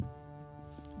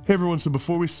Hey everyone, so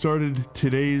before we started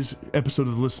today's episode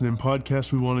of the Listen In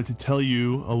podcast, we wanted to tell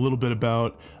you a little bit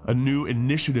about a new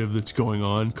initiative that's going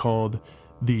on called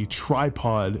the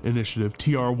Tripod Initiative,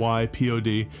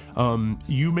 Trypod.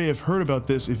 You may have heard about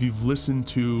this if you've listened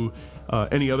to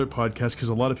any other podcast, because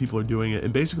a lot of people are doing it.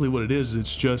 And basically what it is,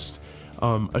 it's just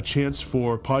a chance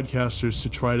for podcasters to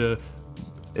try to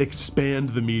expand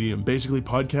the medium. Basically,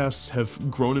 podcasts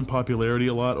have grown in popularity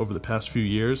a lot over the past few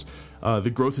years. The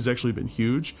growth has actually been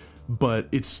huge, but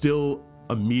it's still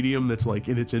a medium that's like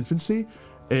in its infancy.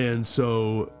 And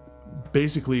so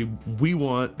basically we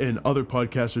want, and other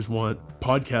podcasters want,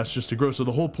 podcasts just to grow. So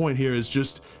the whole point here is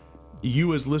just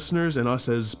you as listeners and us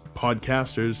as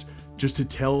podcasters just to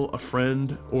tell a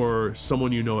friend or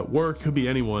someone you know at work, could be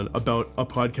anyone, about a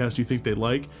podcast you think they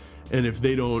like. And if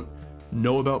they don't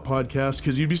know about podcasts,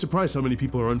 because you'd be surprised how many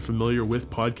people are unfamiliar with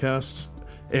podcasts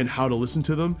and how to listen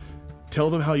to them, tell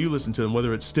them how you listen to them,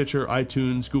 whether it's Stitcher,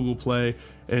 iTunes, Google Play,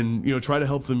 and try to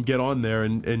help them get on there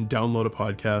and download a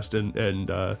podcast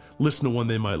and listen to one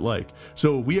they might like.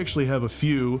 So we actually have a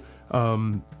few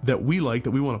that we like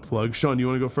that we want to plug. Sean, do you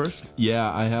want to go first?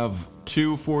 Yeah, I have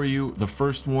two for you. The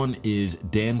first one is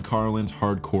Dan Carlin's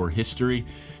Hardcore History.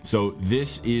 So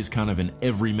this is kind of an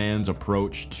everyman's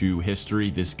approach to history.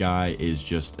 This guy is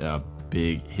just a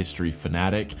big history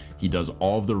fanatic. He does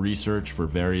all of the research for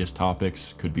various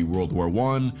topics. Could be World War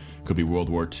I, could be World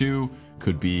War II,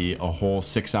 could be a whole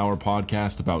 6-hour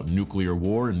podcast about nuclear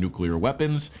war and nuclear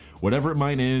weapons. Whatever it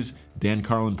might is, Dan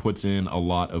Carlin puts in a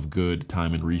lot of good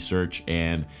time and research,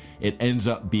 and it ends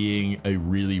up being a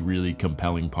really, really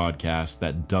compelling podcast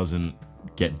that doesn't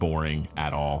get boring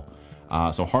at all.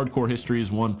 So Hardcore History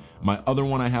is one. My other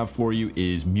one I have for you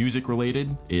is music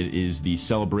related. It is the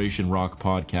Celebration Rock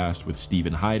podcast with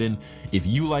Stephen Hayden. If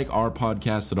you like our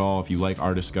podcast at all, if you like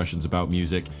our discussions about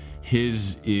music,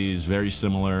 his is very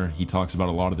similar. He talks about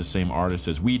a lot of the same artists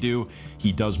as we do.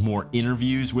 He does more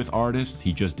interviews with artists.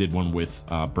 He just did one with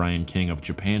Brian King of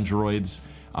Japan Droids.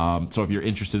 So if you're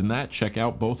interested in that, check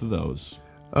out both of those.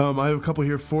 I have a couple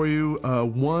here for you.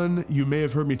 One, you may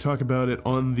have heard me talk about it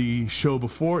on the show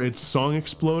before. It's Song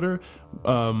Exploder.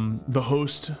 The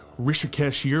host,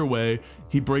 Rishikesh Yerway,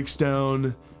 he breaks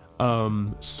down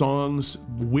songs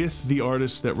with the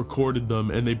artists that recorded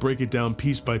them, and they break it down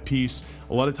piece by piece.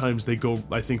 A lot of times they go,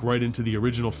 I think, right into the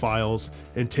original files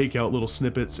and take out little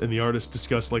snippets, and the artists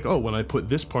discuss like, oh, when I put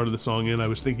this part of the song in, I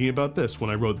was thinking about this.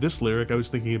 When I wrote this lyric, I was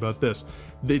thinking about this.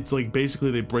 It's like basically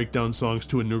they break down songs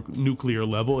to a nuclear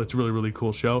level. It's really, really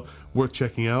cool show. Worth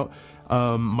checking out.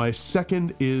 My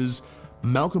second is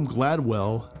Malcolm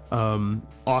Gladwell,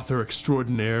 author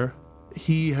extraordinaire.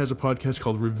 He has a podcast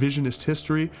called Revisionist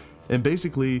History, and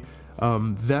basically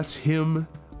that's him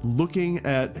looking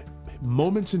at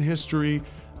moments in history,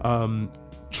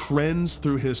 trends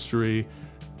through history,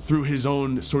 through his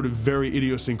own sort of very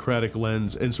idiosyncratic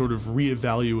lens, and sort of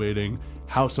reevaluating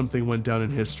how something went down in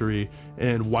history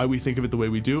and why we think of it the way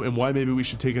we do and why maybe we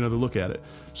should take another look at it.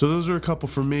 So those are a couple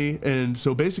for me. And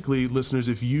so basically, listeners,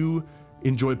 if you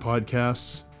enjoy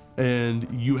podcasts and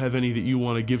you have any that you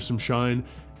want to give some shine,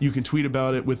 you can tweet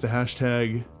about it with the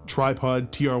hashtag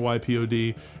Tripod,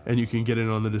 Trypod, and you can get in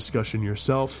on the discussion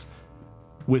yourself.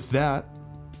 With that,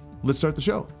 let's start the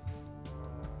show.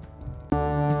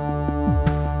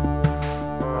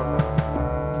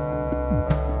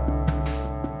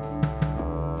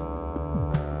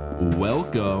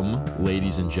 Welcome,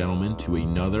 ladies and gentlemen, to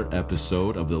another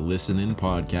episode of the Listen In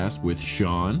podcast with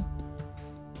Sean.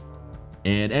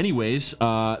 And anyways,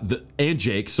 and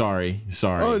Jake, sorry.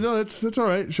 Oh no, that's all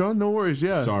right, Sean. No worries.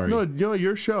 Yeah. Sorry. No,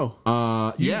 your show.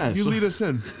 You lead us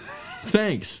in.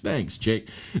 Thanks, Jake.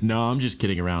 No, I'm just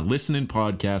kidding around. Listen In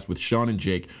podcast with Sean and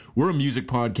Jake. We're a music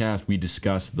podcast. We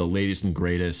discuss the latest and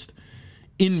greatest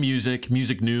in music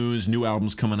news, new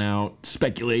albums coming out,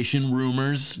 speculation,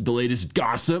 rumors, the latest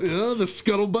gossip. The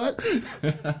scuttlebutt.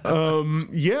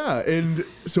 Yeah, and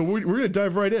so we're gonna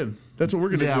dive right in. That's what we're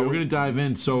gonna do. Yeah, we're gonna dive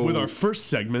in. So with our first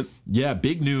segment. Yeah,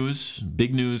 big news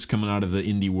coming out of the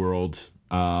indie world.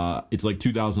 It's like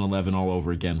 2011 all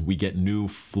over again. We get new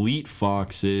Fleet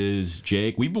Foxes.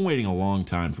 Jake, we've been waiting a long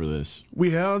time for this.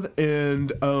 We have,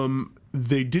 and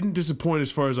they didn't disappoint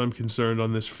as far as I'm concerned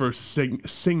on this first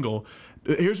single.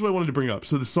 Here's what I wanted to bring up.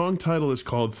 So the song title is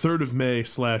called 3rd of May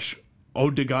 /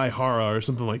 Ōdaigahara or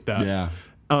something like that. Yeah.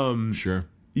 Sure.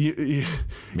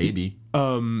 Maybe.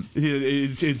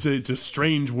 It's a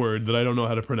strange word that I don't know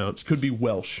how to pronounce. Could be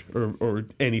Welsh or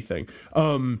anything.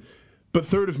 But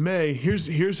 3rd of May,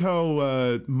 here's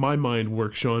how my mind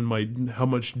works, Sean. How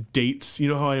much dates, you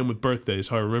know how I am with birthdays,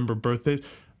 how I remember birthdays.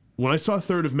 when I saw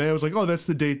 3rd of May, I was like, oh, that's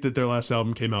the date that their last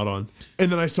album came out on.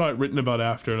 And then I saw it written about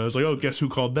after, and I was like, oh, guess who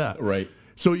called that? Right.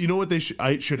 So you know what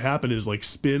should happen is like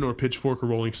Spin or Pitchfork or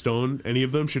Rolling Stone, any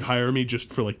of them should hire me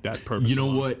just for like that purpose. You know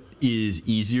what is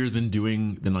easier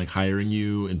than like hiring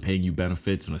you and paying you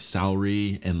benefits and a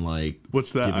salary and like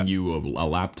what's that? Giving you a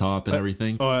laptop and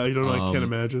everything. Oh, I don't know. I can't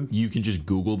imagine. You can just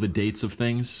Google the dates of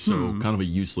things. So kind of a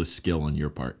useless skill on your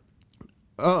part.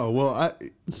 Oh, well, I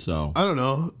don't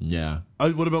know. Yeah.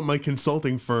 What about my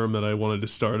consulting firm that I wanted to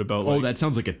start about? Like, that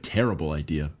sounds like a terrible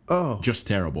idea. Oh. Just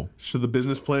terrible. So the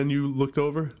business plan you looked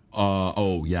over?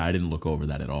 Yeah, I didn't look over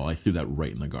that at all. I threw that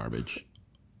right in the garbage.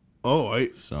 Oh,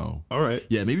 all right.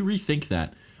 Yeah, maybe rethink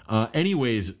that.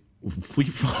 Anyways, Fleet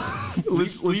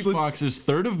Fox's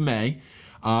 3rd of May.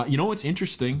 You know what's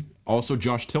interesting? Also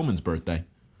Josh Tillman's birthday.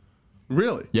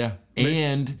 Really? Yeah.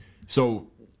 And so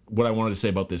what I wanted to say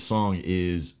about this song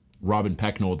is Robin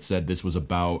Pecknold said this was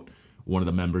about one of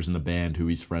the members in the band who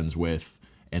he's friends with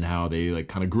and how they like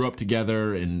kind of grew up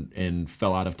together and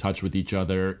fell out of touch with each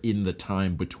other in the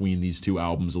time between these two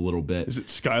albums a little bit. Is it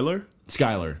Skylar?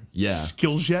 Skylar, yeah.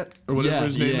 Skilljet or whatever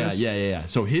his name is? Yeah.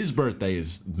 So his birthday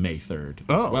is May 3rd.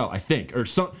 Oh. Well, I think. Or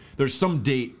there's some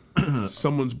date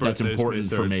someone's birthday that's important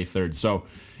for May 3rd. So,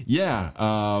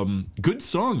 yeah, good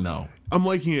song, though. I'm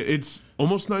liking it. It's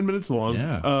almost 9 minutes long.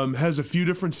 Yeah. Has a few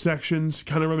different sections,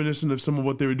 kind of reminiscent of some of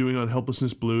what they were doing on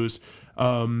Helplessness Blues.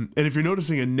 And if you're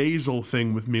noticing a nasal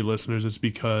thing with me, listeners, it's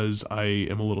because I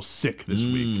am a little sick this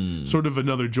week. Sort of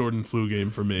another Jordan flu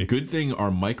game for me. Good thing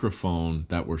our microphone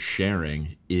that we're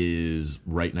sharing is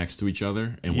right next to each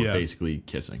other, and we're basically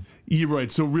kissing. You're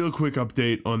right. So real quick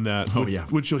update on that,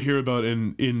 which you'll hear about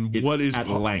in what is at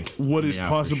length. What is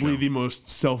possibly the most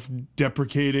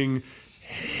self-deprecating,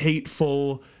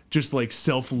 hateful, just like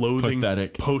self-loathing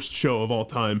pathetic post-show of all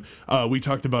time. We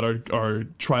talked about our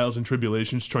trials and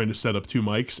tribulations trying to set up 2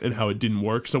 mics and how it didn't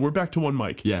work. So we're back to 1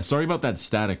 mic. Yeah, sorry about that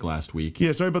static last week.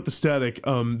 Yeah, sorry about the static.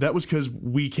 That was because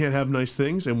we can't have nice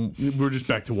things, and we're just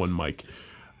back to 1 mic.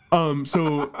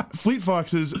 So Fleet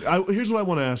Foxes, here's what I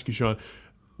want to ask you, Sean.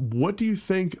 What do you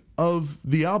think of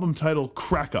the album title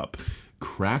Crack Up?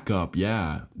 Crack Up,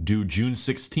 yeah. Due June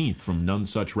 16th from None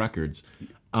Such Records.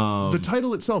 The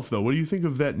title itself, though, what do you think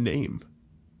of that name?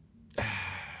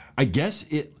 I guess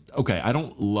I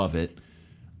don't love it.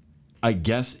 I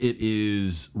guess it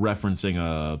is referencing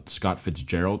a Scott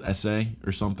Fitzgerald essay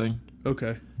or something.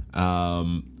 Okay.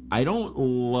 I don't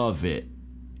love it.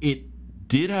 It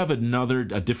did have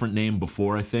a different name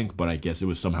before, I think, but I guess it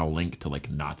was somehow linked to like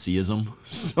Nazism.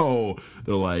 So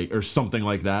they're like, or something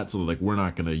like that. So they're like, we're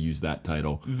not going to use that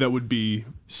title. That would be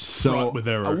fraught with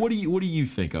error. What do you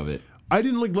think of it? I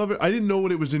didn't love it. I didn't know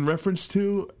what it was in reference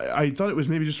to. I thought it was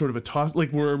maybe just sort of a toss,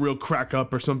 like we're a real crack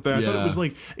up or something. I thought it was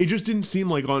like, it just didn't seem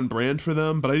like on brand for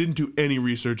them, but I didn't do any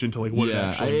research into like what it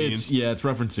actually means. Yeah, it's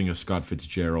referencing a Scott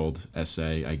Fitzgerald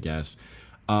essay, I guess.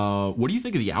 What do you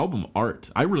think of the album art?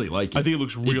 I really like it. I think it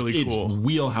looks really cool. It's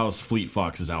wheelhouse Fleet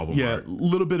Fox's album art. Yeah, a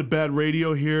little bit of bad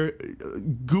radio here.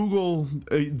 Google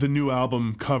the new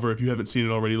album cover if you haven't seen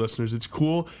it already, listeners. It's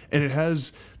cool, and it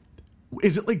has...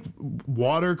 Is it like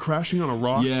water crashing on a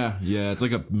rock? Yeah. It's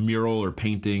like a mural or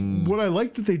painting. What I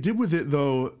like that they did with it,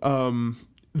 though,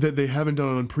 that they haven't done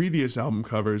on previous album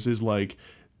covers is like...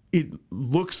 It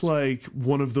looks like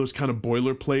one of those kind of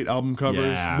boilerplate album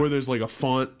covers where there's like a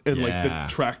font and like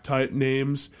the track type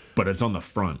names. But it's on the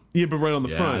front. Yeah, but right on the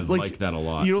front. I like that a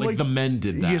lot. You know, like the Men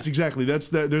did that. Yes, exactly.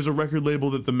 There's a record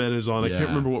label that the Men is on. I can't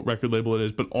remember what record label it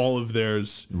is, but all of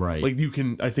theirs. Right. Like you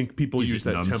can, I think people use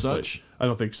that template. Such? I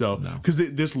don't think so. No. Because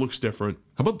this looks different.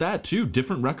 How about that too?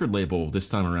 Different record label this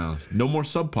time around. No more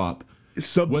Sub Pop.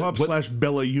 Sub Pop /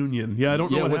 Bella Union. Yeah, I don't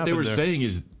know what happened they were there. saying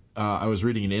is... I was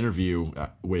reading an interview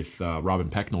with Robin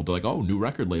Pecknold. They're like, oh, new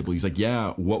record label. He's like,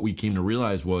 yeah, what we came to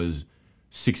realize was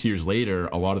 6 years later,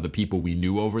 a lot of the people we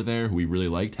knew over there who we really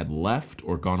liked had left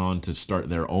or gone on to start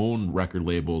their own record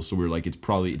labels. So we were like,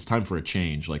 it's time for a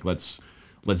change. Like, let's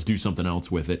do something else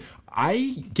with it.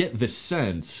 I get the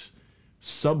sense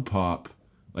Sub Pop,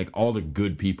 like all the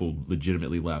good people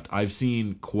legitimately left. I've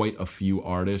seen quite a few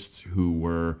artists who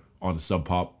were on Sub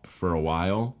Pop for a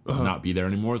while, not be there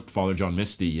anymore. Father John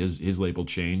Misty, his label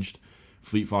changed.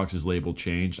 Fleet Fox's label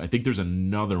changed. I think there's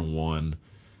another one.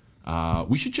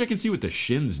 We should check and see what the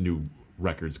Shins' new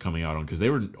record's coming out on, because they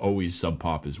were always Sub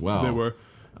Pop as well. They were.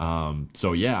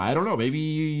 So yeah, I don't know.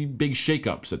 Maybe big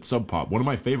shakeups at Sub Pop. One of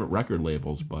my favorite record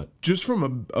labels, but just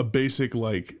from a basic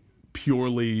like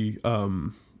purely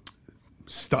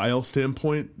style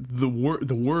standpoint, the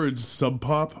words Sub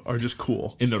Pop are just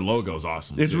cool. And their logo's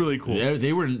awesome. It's too. really cool.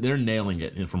 They're nailing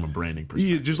it from a branding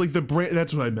perspective. Yeah, just like the brand.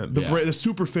 That's what I meant. The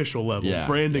superficial level,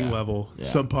 branding level. Yeah.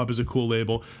 Sub Pop is a cool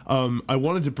label. I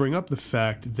wanted to bring up the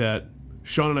fact that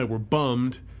Sean and I were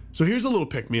bummed. So here's a little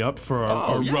pick me up for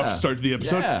our rough start to the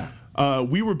episode. Yeah.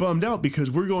 We were bummed out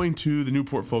because we're going to the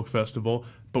Newport Folk Festival,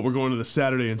 but we're going to the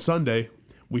Saturday and Sunday.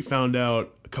 We found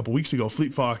out a couple weeks ago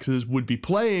Fleet Foxes would be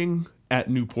playing at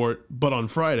Newport, but on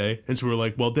Friday. And so we were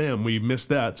like, well, damn, we missed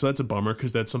that. So that's a bummer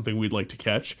because that's something we'd like to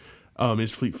catch.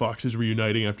 Is Fleet Foxes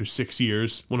reuniting after 6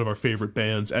 years, one of our favorite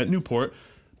bands at Newport.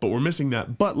 But we're missing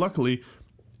that. But luckily,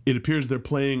 it appears they're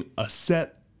playing a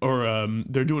set, or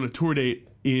they're doing a tour date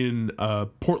in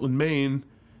Portland, Maine,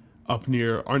 up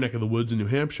near our neck of the woods in New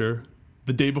Hampshire,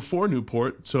 the day before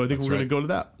Newport. So I think we're going to go to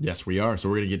that. Yes, we are. So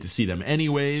we're going to get to see them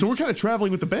anyways. So we're kind of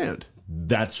traveling with the band.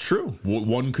 That's true.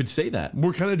 One could say that.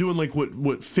 We're kind of doing like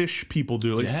what Fish people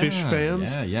do, like Fish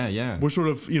fans. Yeah. We're sort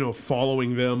of,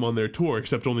 following them on their tour,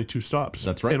 except only 2 stops.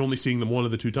 That's right. And only seeing them one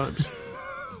of the 2 times.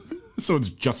 So it's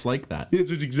just like that.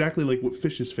 It's exactly like what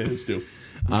Fish's fans do.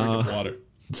 Drinking water.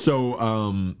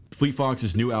 So Fleet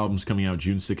Fox's new album's coming out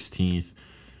June 16th.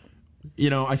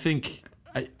 I think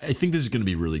this is going to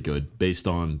be really good based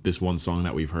on this one song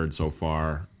that we've heard so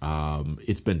far.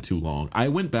 It's been too long. I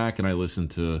went back and I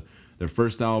listened to their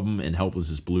first album and Helpless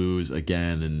is Blues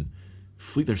again, and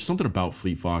there's something about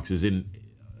Fleet Foxes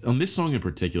on this song in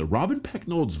particular. Robin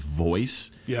Pecknold's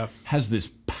voice has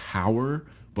this power,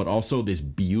 but also this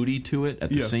beauty to it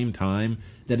at the same time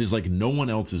that is like no one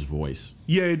else's voice.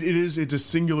 Yeah, it is. It's a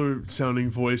singular sounding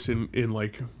voice in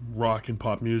like rock and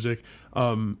pop music.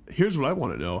 Here's what I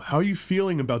want to know. How are you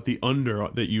feeling about the under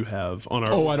that you have on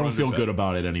our... I don't feel good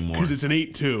about it anymore. Because it's an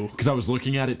 8-2. Because I was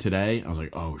looking at it today. I was like,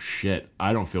 oh shit,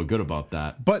 I don't feel good about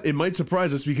that. But it might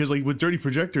surprise us because like with Dirty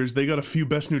Projectors, they got a few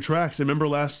best new tracks. I remember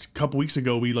last couple weeks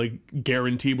ago, we like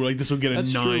guaranteed, we're like, this will get a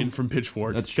 9 from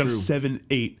Pitchfork. That's got true. a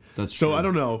 7-8. That's true. So I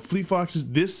don't know. Fleet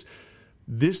Foxes, this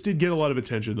did get a lot of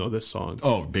attention though, this song.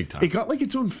 Oh, big time. It got like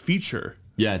its own feature.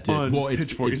 Yeah, it did. On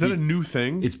Pitchfork. Is that a new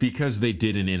thing? It's because they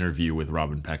did an interview with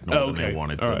Robin Pecknold and they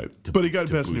wanted to but it got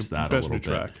to best boost new, that best a new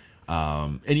little track.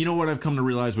 bit. And you know what I've come to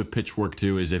realize with Pitchfork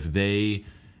too is if they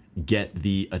get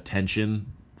the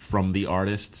attention from the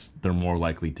artists, they're more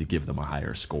likely to give them a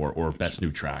higher score or best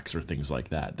new tracks or things like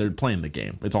that. They're playing the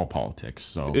game. It's all politics.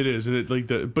 So it is,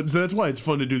 and but so that's why it's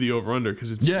fun to do the over under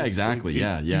because it's exactly.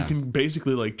 Like, you can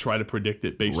basically like try to predict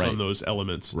it based on those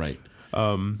elements. Right.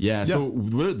 So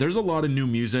there's a lot of new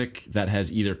music that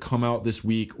has either come out this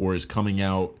week or is coming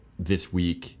out this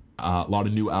week. A lot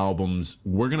of new albums.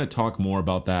 We're going to talk more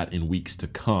about that in weeks to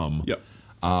come. Yep.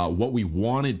 What we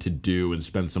wanted to do and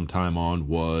spend some time on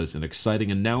was an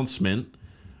exciting announcement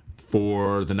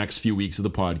for the next few weeks of the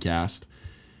podcast.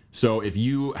 So if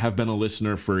you have been a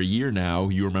listener for a year now,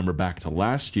 you remember back to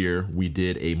last year, we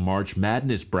did a March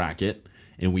Madness bracket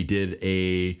and we did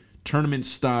a tournament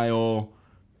style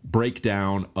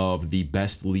breakdown of the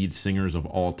best lead singers of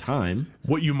all time.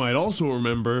 What you might also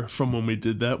remember from when we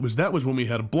did that was when we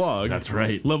had a blog. That's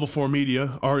right. Level 4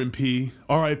 Media, RIP and P.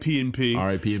 RIP and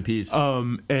Peace.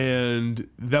 And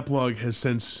that blog has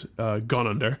since gone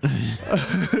under.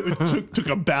 took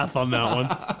a bath on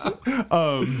that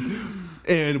one.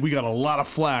 And we got a lot of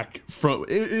flack from,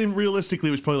 and realistically,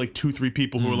 it was probably like 2-3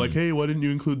 people who were like, hey, why didn't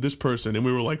you include this person? And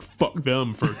we were like, fuck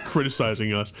them for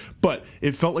criticizing us. But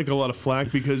it felt like a lot of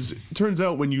flack because it turns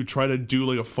out when you try to do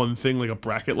like a fun thing, like a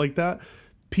bracket like that,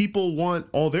 people want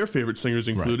all their favorite singers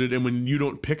included. Right. And when you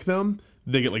don't pick them,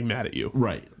 they get like mad at you.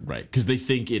 Right. Because they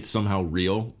think it's somehow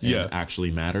real and actually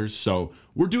matters. So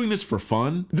we're doing this for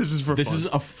fun. This is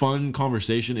a fun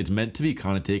conversation. It's meant to be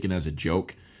kind of taken as a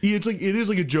joke. Yeah, it is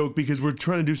like a joke because we're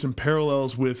trying to do some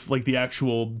parallels with like the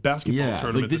actual basketball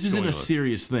tournament. Like this isn't a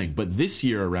serious thing, but this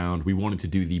year around we wanted to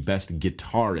do the best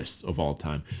guitarists of all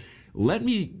time. Let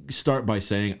me start by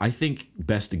saying I think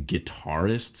best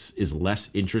guitarists is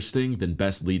less interesting than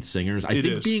best lead singers. I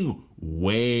think being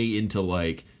way into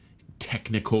like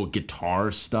technical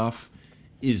guitar stuff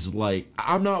is like,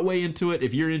 I'm not way into it.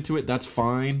 If you're into it, that's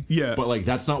fine. Yeah. But like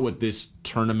that's not what this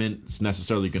tournament's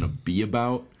necessarily going to be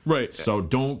about. Right. So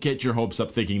don't get your hopes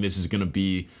up thinking this is going to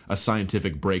be a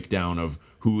scientific breakdown of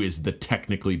who is the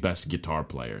technically best guitar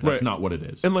player. That's not what it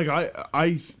is. And like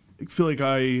I feel like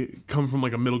I come from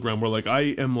like a middle ground where like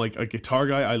I am like a guitar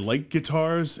guy. I like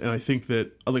guitars and I think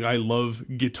that like I love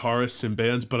guitarists and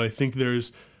bands, but I think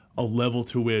there's a level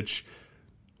to which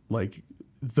like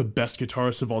the best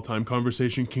guitarist of all time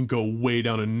conversation can go way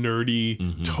down a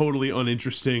nerdy, totally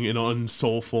uninteresting and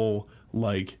unsoulful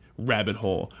like rabbit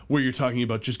hole where you're talking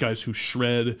about just guys who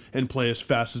shred and play as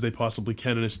fast as they possibly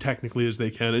can and as technically as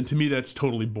they can. And to me, that's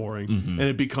totally boring. And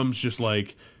it becomes just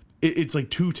like, it's like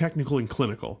too technical and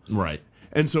clinical. Right.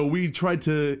 And so we tried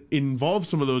to involve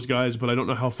some of those guys, but I don't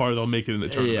know how far they'll make it in the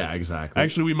tournament. Yeah, exactly.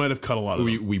 Actually, we might have cut a lot of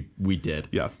them. We did.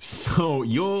 Yeah. So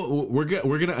we're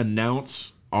gonna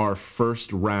announce our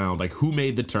first round, like who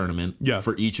made the tournament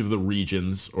for each of the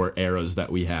regions or eras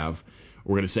that we have.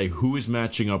 We're gonna say who is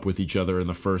matching up with each other in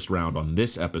the first round on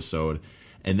this episode.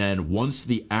 And then once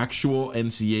the actual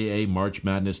NCAA March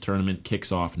Madness tournament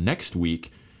kicks off next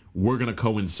week, we're going to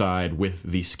coincide with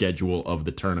the schedule of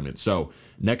the tournament. So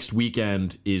next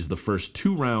weekend is the first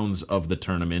 2 rounds of the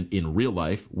tournament in real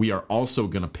life. We are also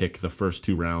going to pick the first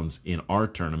 2 rounds in our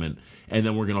tournament, and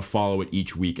then we're going to follow it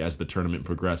each week as the tournament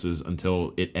progresses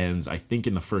until it ends, I think,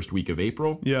 in the first week of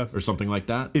April or something like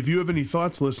that. If you have any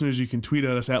thoughts, listeners, you can tweet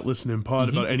at us at ListenInPod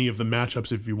about any of the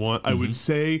matchups if you want. I would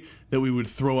say that we would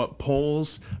throw up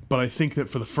polls, but I think that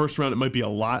for the first round it might be a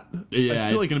lot. Yeah,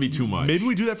 it's going to be too much. Maybe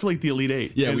we do that for like the Elite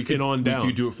Eight. Yeah, we could on down. We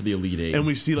could do it for the Elite Eight, and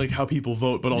we see like how people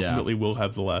vote, but ultimately we'll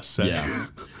have the last say. Yeah.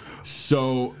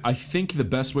 So I think the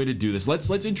best way to do this,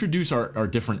 let's introduce our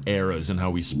different eras and how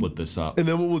we split this up. And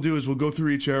then what we'll do is we'll go through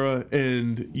each era,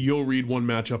 and you'll read one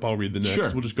matchup, I'll read the next. Sure.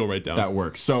 We'll just go right down. That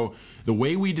works. So the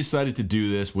way we decided to do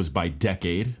this was by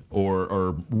decade,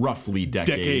 or roughly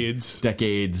decades.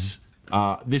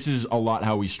 This is a lot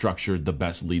how we structured the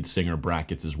best lead singer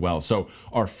brackets as well. So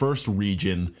our first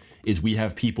region is we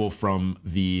have people from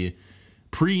the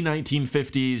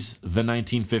pre-1950s, the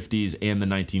 1950s, and the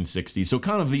 1960s. So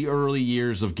kind of the early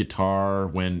years of guitar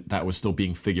when that was still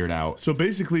being figured out. So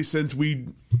basically, since we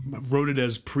wrote it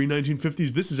as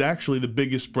pre-1950s, this is actually the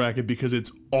biggest bracket because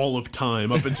it's all of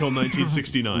time up until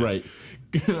 1969. Right.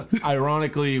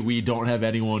 Ironically, we don't have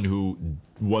anyone who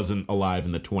wasn't alive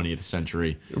in the 20th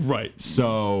century. Right.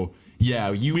 So...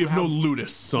 yeah, we have no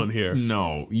ludists on here.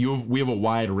 No, we have a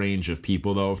wide range of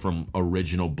people though, from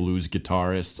original blues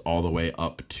guitarists all the way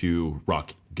up to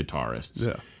rock guitarists.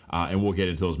 Yeah, and we'll get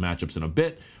into those matchups in a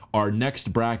bit. Our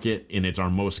next bracket, and it's our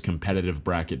most competitive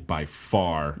bracket by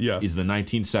far, is the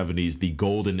 1970s, the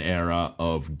golden era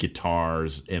of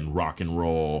guitars and rock and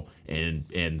roll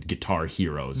and guitar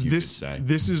heroes. You could say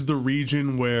this is the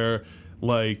region where,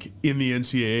 like, in the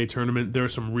NCAA tournament, there are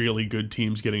some really good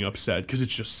teams getting upset because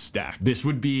it's just stacked. This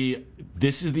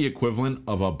is the equivalent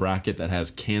of a bracket that has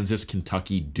Kansas,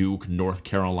 Kentucky, Duke, North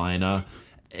Carolina,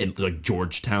 and like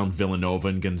Georgetown, Villanova,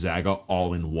 and Gonzaga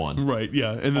all in one. Right,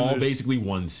 yeah. And then all basically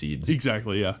 1 seeds.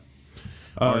 Exactly, yeah.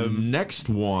 Our next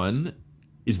one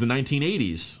is the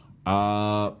 1980s.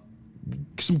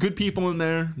 Some good people in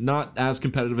there, not as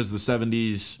competitive as the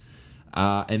 70s.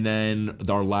 And then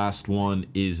our last one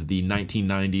is the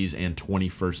 1990s and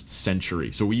 21st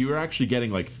century. So we were actually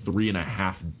getting like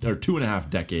 3.5 or 2.5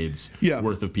 decades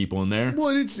worth of people in there.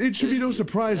 Well, it should be no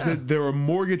surprise that there are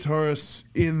more guitarists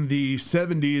in the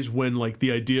 70s when like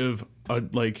the idea of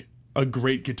a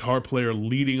great guitar player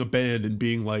leading a band and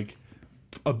being like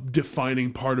a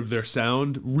defining part of their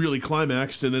sound really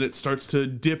climaxed, and then it starts to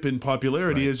dip in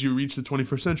popularity as you reach the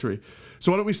 21st century.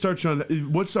 So why don't we start, John?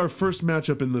 What's our first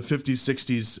matchup in the 50s,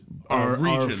 60s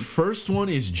region? Our first one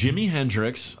is Jimi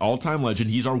Hendrix, all-time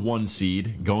legend. He's our 1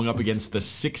 seed, going up against the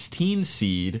 16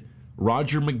 seed,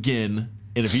 Roger McGuinn.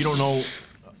 And if you don't know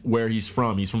where he's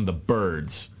from the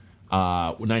Byrds.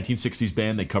 1960s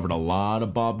band. They covered a lot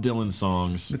of Bob Dylan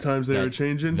songs. The times they were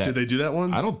changing. Did they do that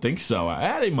one? I don't think so.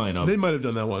 They might have. They might have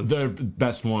done that one. Their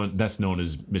best known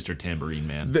is Mr. Tambourine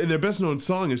Man. And their best known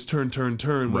song is Turn, Turn,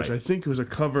 Turn, which I think was a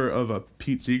cover of a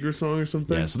Pete Seeger song or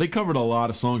something. Yeah, so they covered a lot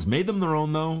of songs, made them their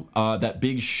own though. That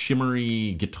big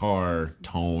shimmery guitar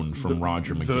tone from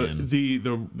Roger McGuinn.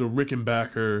 The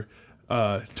Rickenbacker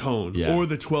tone, or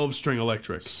the 12-string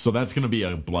electric. So that's going to be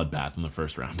a bloodbath in the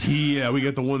first round. Yeah, we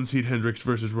got the 1 seed Hendrix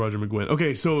versus Roger McGuinn.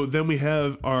 Okay, so then we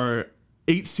have our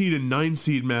 8 seed and 9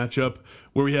 seed matchup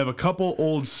where we have a couple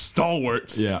old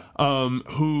stalwarts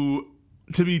who,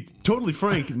 to be totally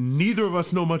frank, neither of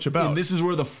us know much about. And this is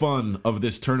where the fun of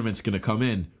this tournament's going to come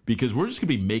in, because we're just going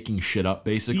to be making shit up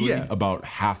basically about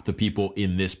half the people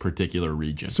in this particular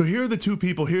region. So here are the 2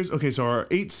 people. So our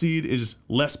 8 seed is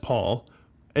Les Paul,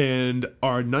 and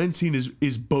our 9 seed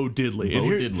is Bo Diddley.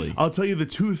 Diddley. I'll tell you the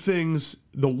 2 things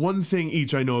the one thing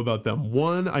each I know about them.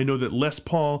 One, I know that Les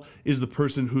Paul is the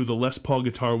person who the Les Paul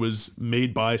guitar was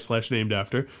made by / named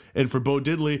after. And for Bo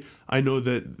Diddley, I know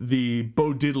that the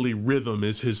Bo Diddley rhythm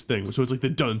is his thing. So it's like the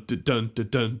dun dun dun dun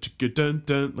dun dun dun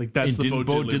dun. Like that's and the didn't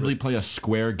Bo Diddley play a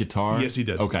square guitar? Yes, he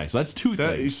did. Okay, so that's two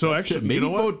things. So That's actually, good. Maybe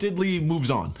you know Bo Diddley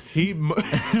moves on.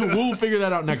 We'll figure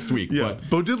that out next week. Yeah, But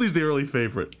Bo Diddley's the early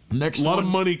favorite. Next a lot one- of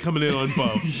money coming in on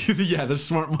Bo. Yeah, the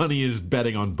smart money is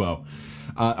betting on Bo.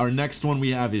 Our next one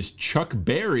we have is Chuck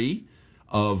Berry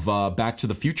of Back to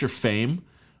the Future fame,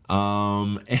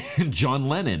 and John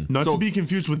Lennon. Not to be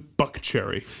confused with Buck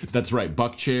Cherry. That's right.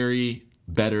 Buck Cherry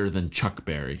better than Chuck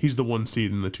Berry. He's the 1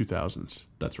 seed in the 2000s.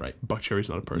 That's right. Buck Cherry's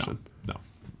not a person. No.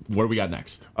 What do we got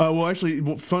next? Well, actually,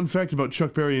 fun fact about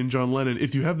Chuck Berry and John Lennon: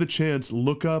 if you have the chance,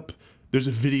 look up. There's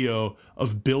a video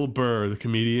of Bill Burr, the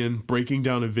comedian, breaking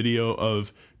down a video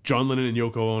of John Lennon and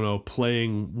Yoko Ono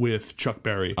playing with Chuck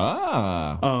Berry.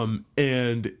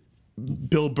 And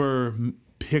Bill Burr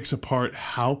picks apart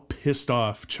how pissed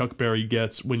off Chuck Berry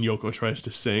gets when Yoko tries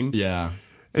to sing. Yeah.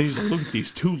 And he's like, look at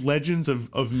these two legends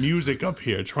of music up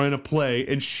here trying to play,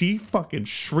 and she fucking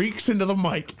shrieks into the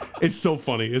mic. It's so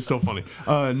funny. It's so funny.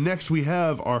 Next, we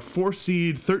have our 4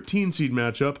 seed, 13 seed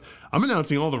matchup. I'm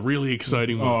announcing all the really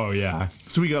exciting ones. Oh, yeah.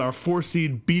 So we got our 4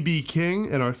 seed B.B.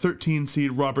 King and our 13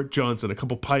 seed Robert Johnson, a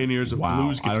couple pioneers of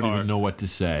blues guitar. I don't even know what to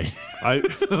say. I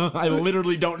I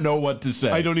literally don't know what to say.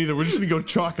 I don't either. We're just going to go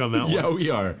chalk on that one. Yeah, we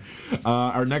are.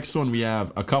 Our next one, we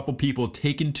have a couple people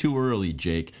taken too early,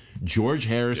 Jake. George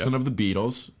Harrison of the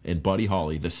Beatles and Buddy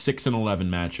Holly, the 6 and 11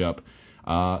 matchup.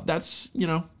 That's,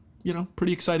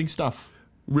 pretty exciting stuff.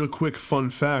 Real quick fun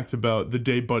fact about the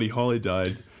day Buddy Holly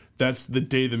died. That's the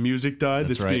day the music died.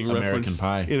 That's right, being referenced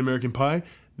in American Pie.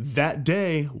 That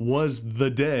day was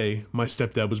the day my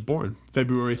stepdad was born,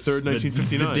 February 3rd,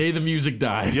 1959. The day the music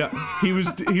died. Yeah, he was.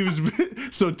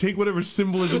 So take whatever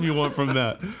symbolism you want from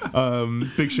that.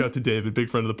 Big shout to David, big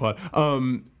friend of the pod.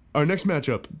 Our next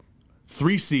matchup,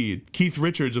 3 seed Keith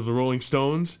Richards of the Rolling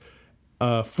Stones,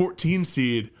 14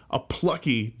 seed a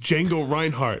plucky Django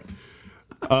Reinhardt,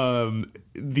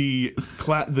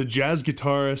 the jazz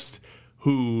guitarist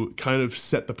who kind of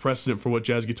set the precedent for what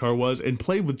jazz guitar was and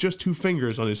played with just 2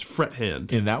 fingers on his fret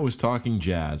hand. And that was talking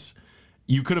jazz.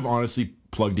 You could have honestly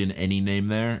plugged in any name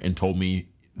there and told me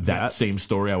that same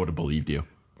story. I would have believed you.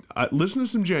 Listen to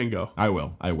some Django. I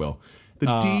will.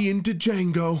 The D into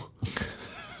Django.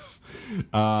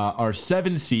 Our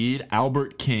 7 seed,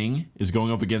 Albert King, is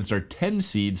going up against our 10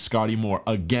 seed, Scotty Moore.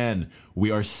 Again,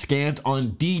 we are scant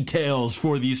on details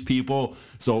for these people,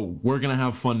 so we're going to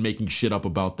have fun making shit up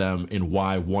about them and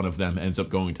why one of them ends up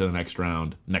going to the next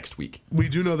round next week. We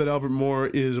do know that Albert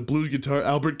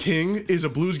King is a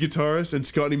blues guitarist, and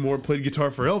Scotty Moore played guitar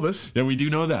for Elvis. Yeah, we do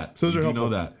know that. So those are helpful.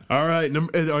 Know that. All right,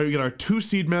 we got our 2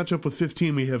 seed matchup with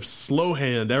 15. We have Slow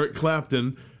Hand, Eric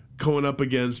Clapton, going up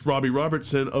against Robbie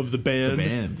Robertson of the band. The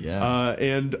band, yeah.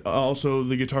 And also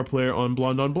the guitar player on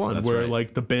Blonde on Blonde, That's where right.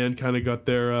 like the band kind of got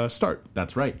their start.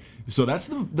 That's right. So that's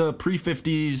the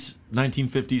pre-50s,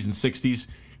 1950s, and 60s.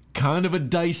 Kind of a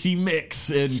dicey mix,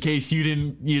 in case you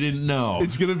didn't know.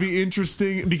 It's going to be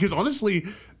interesting because honestly,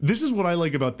 this is what I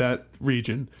like about that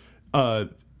region.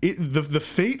 The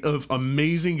fate of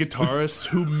amazing guitarists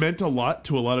who meant a lot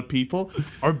to a lot of people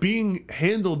are being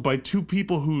handled by 2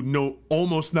 people who know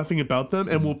almost nothing about them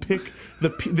and will pick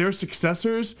their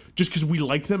successors just because we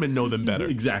like them and know them better.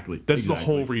 Exactly. That's the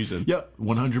whole reason. Yep,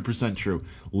 100% true.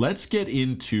 Let's get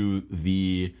into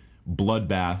the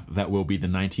bloodbath that will be the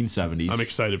 1970s. I'm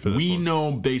excited for this We one.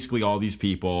 know basically all these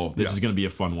people. This is going to be a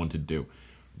fun one to do.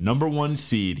 Number 1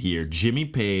 seed here, Jimmy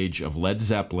Page of Led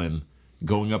Zeppelin,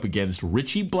 going up against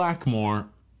Ritchie Blackmore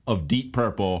of Deep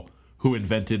Purple, who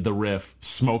invented the riff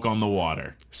 "Smoke on the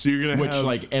Water." So you're gonna which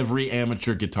like every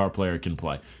amateur guitar player can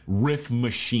play. Riff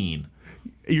machine.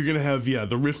 You're gonna have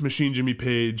the riff machine Jimmy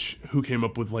Page, who came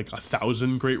up with like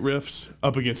 1,000 great riffs,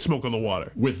 up against Smoke on the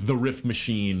Water with the riff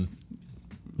machine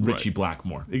Ritchie Right.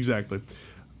 Blackmore. Exactly.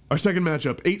 Our second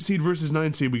matchup, 8 seed versus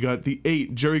 9 seed. We got the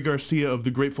 8, Jerry Garcia of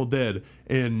the Grateful Dead,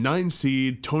 and 9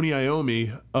 seed, Tony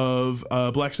Iommi of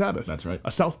Black Sabbath. That's right.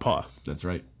 A southpaw. That's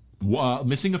right.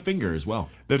 Missing a finger as well.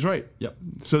 That's right. Yep.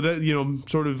 So that,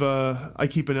 sort of, I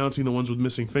keep announcing the ones with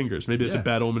missing fingers. Maybe it's a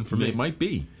bad omen for me. It might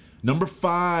be. Number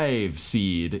 5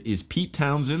 seed is Pete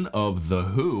Townsend of The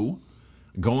Who,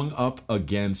 going up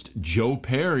against Joe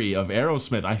Perry of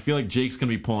Aerosmith. I feel like Jake's going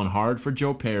to be pulling hard for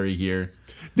Joe Perry here.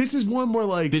 This is one more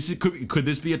like could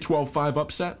this be a 12-5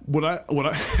 upset? what I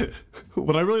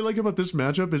what I really like about this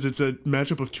matchup is it's a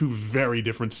matchup of 2 very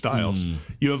different styles.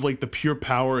 You have like the pure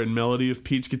power and melody of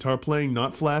Pete's guitar playing,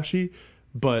 not flashy,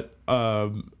 but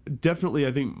definitely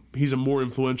I think he's a more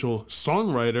influential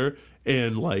songwriter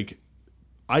and like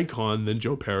icon than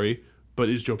Joe Perry. But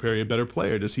is Joe Perry a better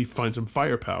player? Does he find some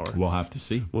firepower? We'll have to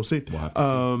see. We'll see. We'll have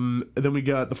to see. Then we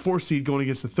got the 4 seed going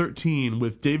against the 13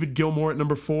 with David Gilmour at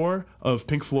number 4 of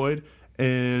Pink Floyd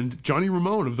and Johnny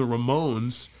Ramone of the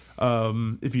Ramones,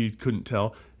 if you couldn't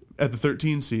tell, at the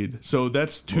 13 seed. So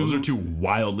that's two. Those are two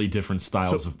wildly different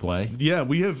styles of play. Yeah,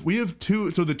 we have two.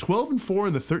 So the 12 and 4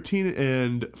 and the 13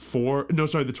 and 4. No,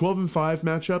 sorry, the 12 and 5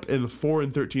 matchup and the 4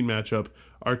 and 13 matchup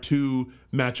are two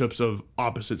matchups of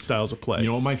opposite styles of play. You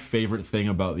know what my favorite thing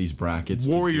about these brackets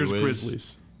Warriors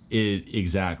Grizzlies is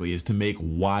to make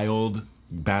wild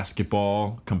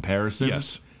basketball comparisons.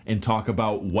 Yes. And talk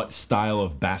about what style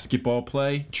of basketball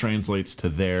play translates to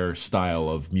their style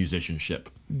of musicianship.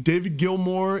 David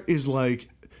Gilmour is like,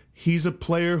 he's a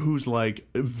player who's like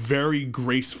a very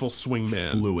graceful swingman.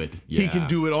 Fluid. Yeah. He can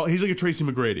do it all. He's like a Tracy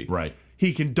McGrady. Right.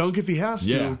 He can dunk if he has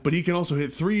to, Yeah. but he can also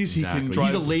hit threes. Exactly. He can drive.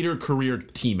 He's a later career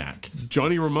T-Mac.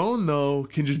 Johnny Ramone, though,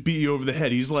 can just beat you over the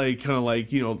head. He's like kind of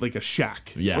like, like a Shaq.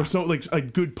 Yeah. Or so like a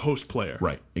good post player.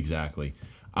 Right. Exactly.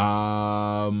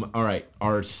 All right.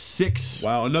 Our 6.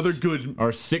 Wow, another good.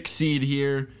 Our 6 seed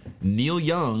here, Neil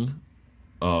Young.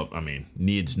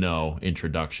 Needs no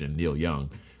introduction. Neil Young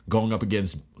going up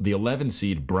against the 11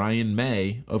 seed Brian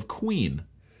May of Queen.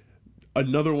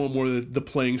 Another one where the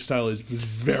playing style is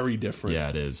very different. Yeah,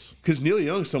 it is. Because Neil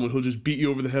Young's someone who'll just beat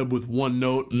you over the head with one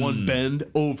note, one bend,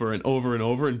 over and over and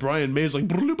over. And Brian May's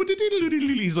like,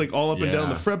 he's like all up and down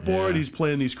the fretboard. Yeah. He's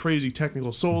playing these crazy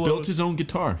technical solos. Built his own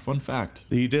guitar. Fun fact.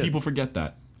 He did. People forget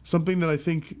that. Something that I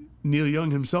think Neil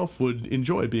Young himself would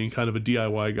enjoy, being kind of a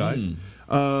DIY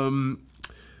guy.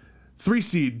 3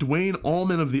 seed Dwayne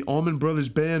Allman of the Allman Brothers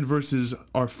Band versus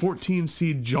our 14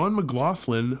 seed John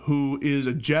McLaughlin, who is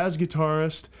a jazz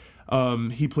guitarist.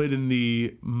 He played in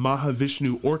the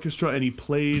Mahavishnu Orchestra, and he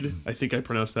played, I think I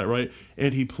pronounced that right,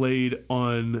 and he played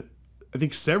on, I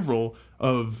think, several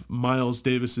of Miles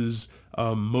Davis's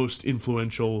most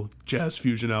influential jazz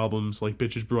fusion albums, like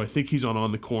Bitches Brew. I think he's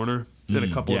on the Corner in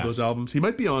a couple of those albums. He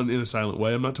might be on In a Silent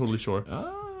Way. I'm not totally sure.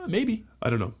 Maybe. I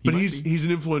don't know. But he's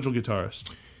an influential guitarist.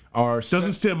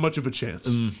 Doesn't stand much of a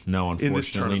chance. No,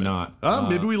 unfortunately not.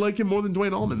 Maybe we like him more than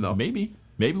Dwayne Allman, though. Maybe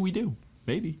we do.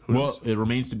 Maybe. Well, it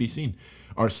remains to be seen.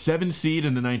 Our 7 seed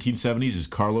in the 1970s is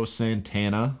Carlos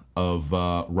Santana of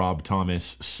Rob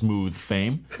Thomas Smooth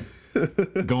fame,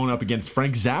 going up against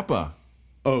Frank Zappa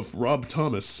of Rob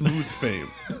Thomas Smooth fame.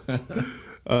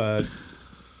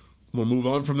 We'll move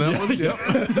on from that one.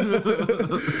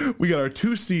 Yeah. We got our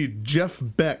 2 seed Jeff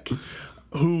Beck,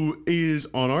 who is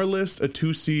on our list a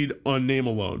 2 seed on name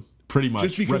alone. Pretty much.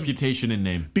 Just because, reputation and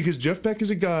name. Because Jeff Beck is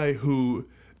a guy who,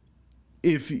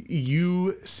 if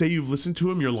you say you've listened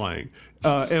to him, you're lying.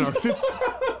 And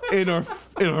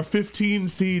our 15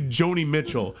 seed Joni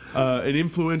Mitchell, an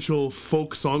influential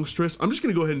folk songstress. I'm just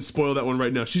going to go ahead and spoil that one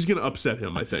right now. She's going to upset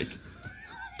him, I think.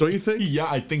 Don't you think? Yeah,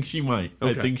 I think she might.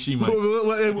 Okay. I think she might.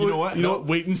 You know what?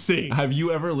 Wait and see. Have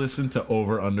you ever listened to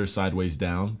Over, Under, Sideways,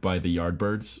 Down by the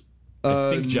Yardbirds?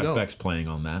 I think Jeff Beck's playing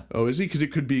on that. Oh, is he? Because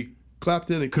it could be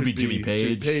Clapton. It could be Jimmy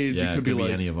Page. Yeah, it could be like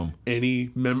any of them.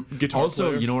 Any guitar Also,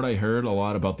 player. you know what I heard a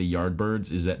lot about the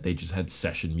Yardbirds is that they just had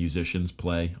session musicians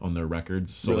play on their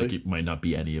records. So Really? like it might not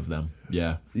be any of them.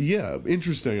 Yeah. Yeah,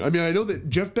 interesting. I mean, I know that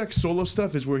Jeff Beck's solo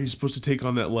stuff is where he's supposed to take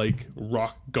on that like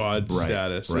rock god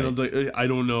status. Right. And I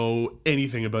don't know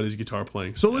anything about his guitar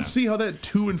playing. So let's see how that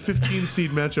 2 and 15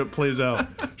 seed matchup plays out.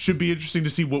 Should be interesting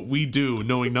to see what we do,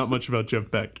 knowing not much about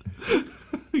Jeff Beck.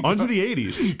 On to the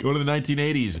 80s. Go to the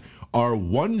 1980s. Our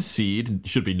 1 seed,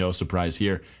 should be no surprise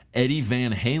here, Eddie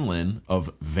Van Halen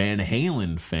of Van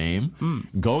Halen fame,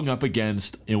 going up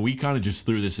against, and we kind of just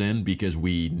threw this in because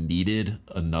we needed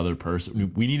another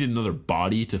person. We needed another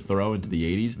body to throw into the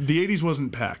 80s. The 80s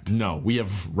wasn't packed. No, we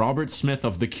have Robert Smith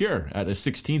of The Cure at a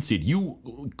 16 seed.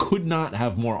 You could not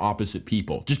have more opposite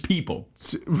people. Just people.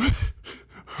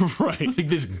 Right. Like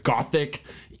this gothic,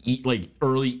 like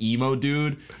early emo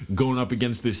dude going up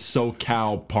against this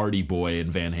SoCal party boy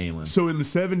in Van Halen. So in the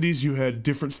 70s, you had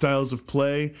different styles of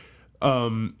play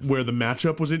where the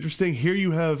matchup was interesting. Here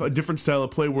you have a different style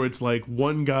of play where it's like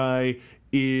one guy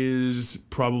is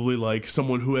probably like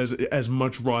someone who has as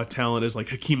much raw talent as like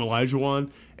Hakeem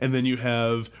Olajuwon, and then you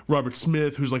have Robert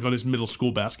Smith, who's like on his middle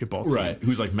school basketball team. Right,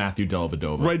 who's like Matthew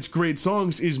Dellavedova. Writes great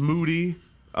songs, is moody,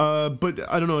 but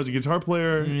I don't know, as a guitar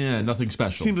player... Yeah, nothing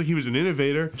special. Seems like he was an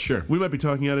innovator. Sure. We might be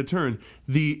talking out of turn.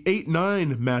 The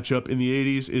 8-9 matchup in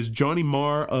the 80s is Johnny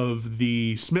Marr of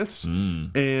the Smiths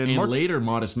and later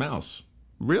Modest Mouse.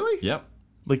 Really? Yep.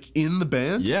 Like in the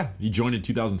band? Yeah, he joined in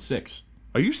 2006.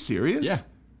 Are you serious? Yeah.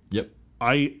 Yep.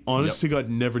 I honest to God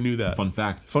never knew that. Fun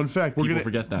fact. Fun fact. People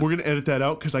forget that. We're gonna edit that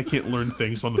out because I can't learn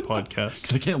things on the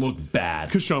podcast. I can't look bad.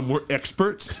 Because Sean, we're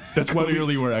experts. That's why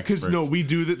Clearly we're experts. Because we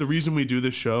do that. The reason we do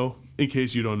this show, in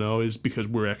case you don't know, is because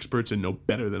we're experts and know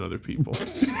better than other people.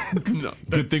 No,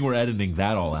 good thing we're editing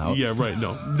that all out. Yeah, right.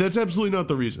 No, that's absolutely not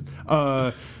the reason.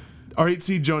 Our 8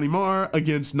 seed Johnny Marr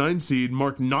against 9 seed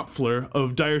Mark Knopfler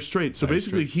of Dire Straits. So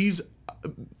basically, he's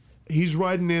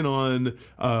riding in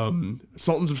on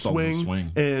Sultans of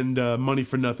Swing. And Money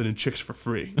for Nothing and Chicks for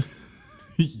Free.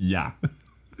 Yeah.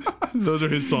 Those are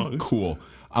his songs. Cool.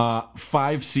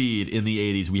 5 seed in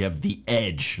the 80s, we have The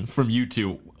Edge from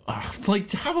U2.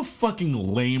 Have a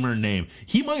fucking lamer name.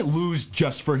 He might lose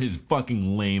just for his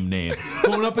fucking lame name.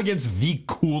 Going up against the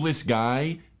coolest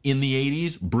guy in the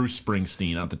 80s, Bruce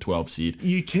Springsteen at the 12 seed.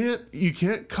 You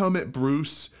can't come at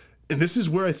Bruce, and this is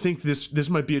where I think this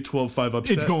might be a 12-5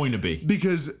 upset. It's going to be.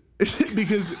 Because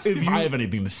if I have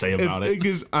anything to say about it.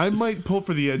 Because I might pull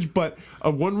for The Edge, but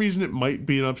one reason it might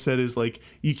be an upset is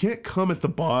you can't come at the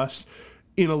boss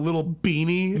in a little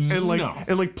beanie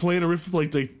and playing a riff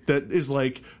that is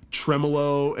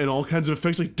tremolo and all kinds of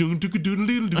effects it's like, dude,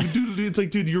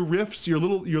 your riffs,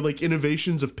 your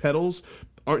innovations of pedals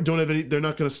don't have any. They're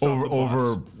not going to stop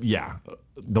over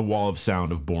the wall of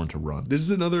sound of Born to Run. This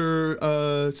is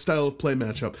another style of play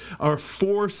matchup. Our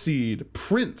 4 seed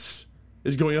Prince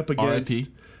is going up against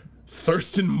R.I.P.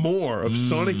 Thurston Moore of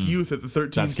Sonic Youth at the 13th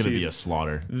seed. That's going to be a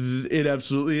slaughter. It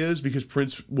absolutely is, because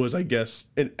Prince was, I guess,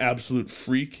 an absolute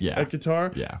freak at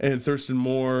guitar. Yeah. And Thurston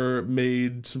Moore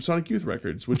made some Sonic Youth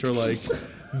records, which are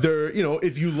they're,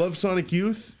 if you love Sonic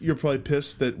Youth, you're probably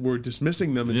pissed that we're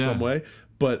dismissing them in some way.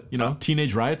 But,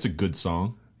 Teenage Riot's a good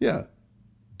song. Yeah.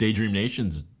 Daydream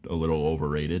Nation's a little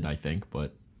overrated, I think,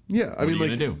 but... Yeah, I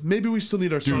mean, maybe we still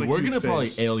need our Sonic Youth. We're going to probably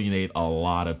alienate a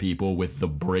lot of people with the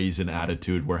brazen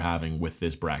attitude we're having with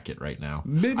this bracket right now.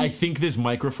 I think this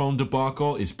microphone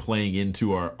debacle is playing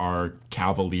into our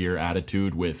cavalier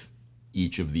attitude with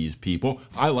each of these people.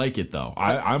 I like it, though.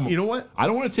 I'm. You know what? I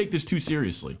don't want to take this too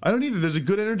seriously. I don't either. There's a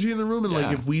good energy in the room,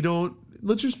 and if we don't,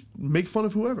 let's just make fun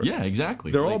of whoever. Yeah,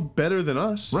 exactly. They're all better than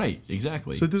us. Right,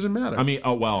 exactly. So it doesn't matter. I mean,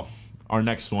 our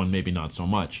next one, maybe not so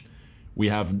much. We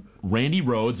have Randy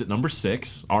Rhoads at number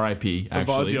 6, R.I.P.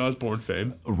 actually. Of Ozzy Osbourne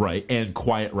fame. Right, and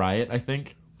Quiet Riot, I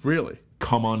think. Really?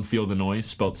 Come On, Feel the Noise,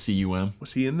 spelled C-U-M.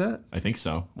 Was he in that? I think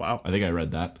so. Wow. I think I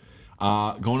read that.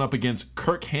 Going up against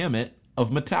Kirk Hammett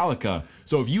of Metallica.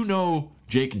 So if you know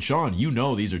Jake and Sean,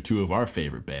 these are 2 of our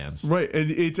favorite bands. Right,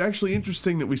 and it's actually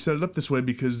interesting that we set it up this way,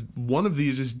 because one of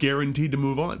these is guaranteed to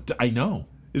move on. I know.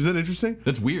 Isn't that interesting?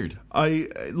 That's weird. And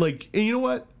you know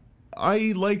what?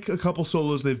 I like a couple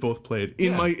solos they've both played.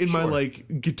 In my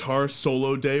guitar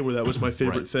solo day, where that was my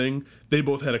favorite thing, they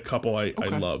both had a couple I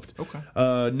loved. Okay.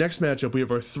 Next matchup, we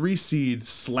have our 3 seed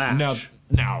Slash.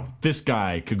 Now this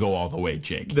guy could go all the way,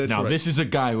 Jake. This is a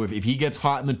guy who, if he gets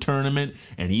hot in the tournament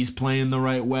and he's playing the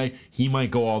right way, he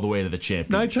might go all the way to the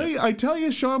championship. Now I tell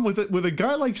you, Sean, with a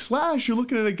guy like Slash, you're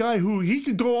looking at a guy who he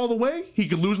could go all the way. He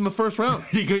could lose in the first round.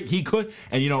 he could,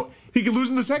 and he could lose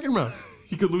in the second round.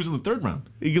 He could lose in the third round.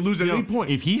 He could lose at any point.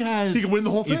 He could win the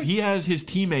whole thing. If he has his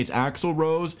teammates Axl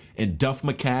Rose and Duff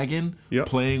McKagan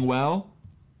playing well,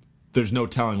 there's no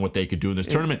telling what they could do in this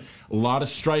tournament. A lot of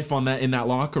strife in that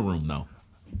locker room, though.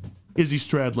 Izzy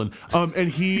Stradlin. And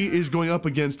he is going up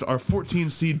against our 14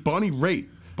 seed Bonnie Raitt.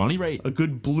 Bonnie Raitt. A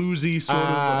good bluesy sort of...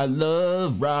 I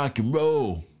love rock and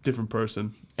roll. Different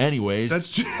person. Anyways.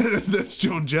 That's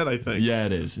Joan Jett, I think. Yeah,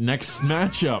 it is. Next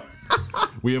matchup.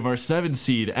 We have our 7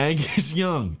 seed Angus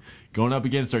Young going up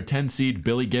against our 10 seed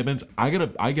Billy Gibbons. I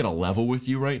get a level with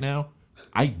you right now.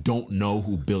 I don't know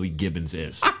who Billy Gibbons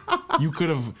is. You could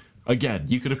have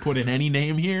put in any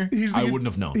name here. I wouldn't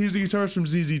have known. He's the guitarist from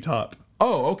ZZ Top.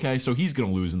 Oh, okay. So he's going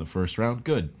to lose in the first round.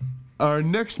 Good. Our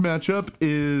next matchup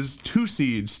is 2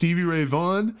 seed Stevie Ray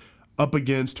Vaughan up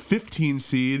against 15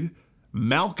 seed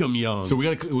Malcolm Young. So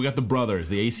we got the brothers,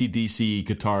 the AC/DC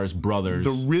guitarist brothers.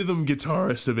 The rhythm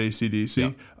guitarist of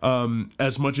AC/DC. Yep.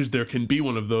 As much as there can be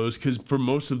one of those, because for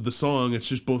most of the song, it's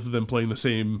just both of them playing the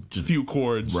same few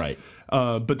chords. Right.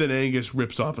 But then Angus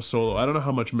rips off a solo. I don't know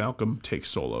how much Malcolm takes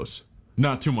solos.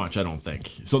 Not too much, I don't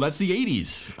think. So that's the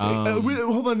 80s.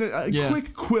 Hold on.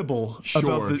 Quick quibble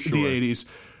about the 80s.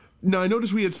 Now, I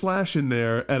noticed we had Slash in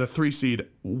there at a 3 seed.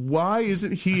 Why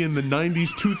isn't he in the 90s,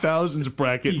 2000s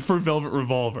bracket for Velvet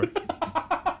Revolver?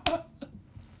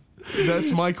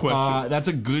 That's my question. That's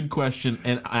a good question.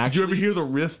 And actually, did you ever hear the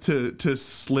riff to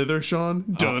Slither, Sean?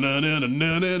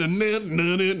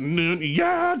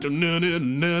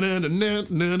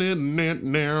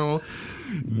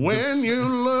 When you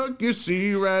look, you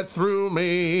see right through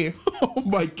me. Oh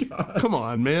my God. Come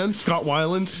on, man. Scott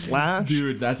Weiland, Slash.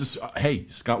 Dude, hey,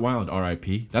 Scott Weiland,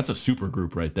 R.I.P. That's a super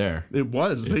group right there. It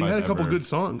was. They had a couple good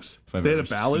songs. They had a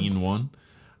ballad. Seen one.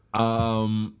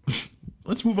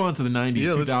 Let's move on to the 90s,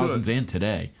 2000s, and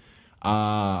today.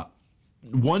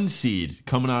 1 seed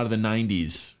coming out of the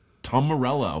 90s, Tom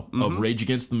Morello of Rage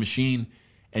Against the Machine.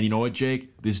 And you know what,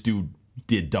 Jake? This dude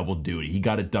did double duty. He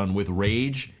got it done with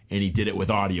Rage, and he did it with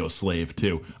Audio Slave,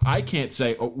 too. I can't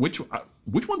say which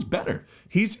one's better.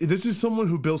 This is someone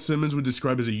who Bill Simmons would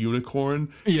describe as a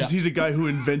unicorn. Yeah. He's a guy who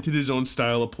invented his own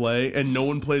style of play, and no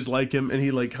one plays like him, and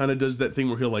he like kind of does that thing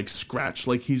where he'll like scratch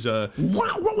like he's a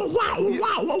wow, wow, wow,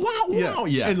 wow, wow, wow.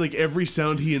 Yeah. And like every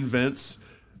sound he invents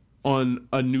on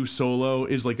a new solo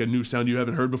is like a new sound you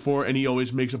haven't heard before, and he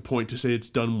always makes a point to say it's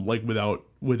done like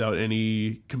without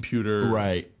any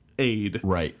computer aid.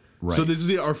 Right. So this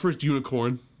is our first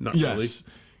unicorn. Not really.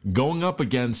 Going up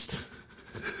against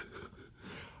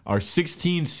our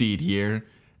 16 seed here,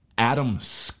 Adam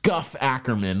Scuff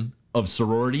Ackerman of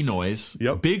Sorority Noise.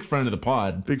 Yep. Big friend of the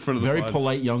pod. Very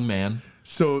polite young man.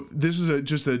 So this is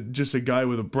just a guy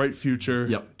with a bright future.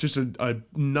 Yep. Just a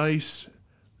nice,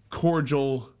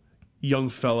 cordial young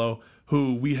fellow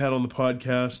who we had on the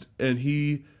podcast, and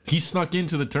he snuck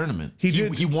into the tournament.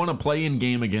 He won a play-in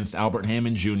game against Albert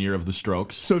Hammond Jr. of the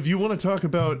Strokes. So if you want to talk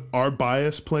about our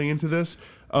bias playing into this,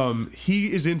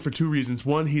 he is in for 2 reasons.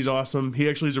 One, he's awesome. He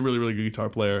actually is a really, really good guitar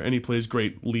player, and he plays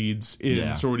great leads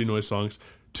in Sorority Noise songs.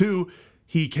 2,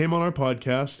 he came on our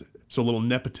podcast, so a little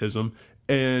nepotism,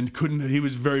 and he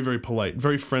was very, very polite,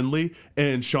 very friendly,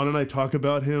 and Sean and I talk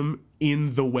about him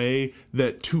in the way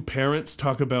that 2 parents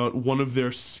talk about one of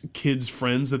their kids'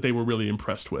 friends that they were really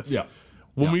impressed with. Yeah.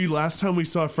 Last time we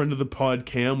saw a friend of the pod,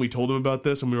 Cam, we told him about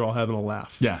this, and we were all having a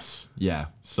laugh. Yes. Yeah.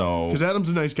 So because Adam's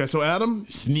a nice guy. So Adam,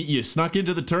 you snuck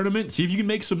into the tournament. See if you can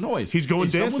make some noise. He's going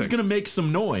dancing. Someone's going to make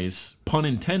some noise, pun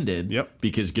intended. Yep.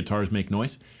 Because guitars make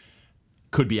noise.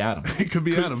 Could be Adam. It could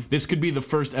be Adam. This could be the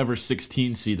first ever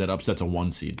 16 seed that upsets a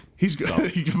 1 seed. He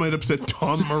might upset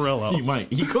Tom Morello. He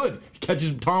might. He could.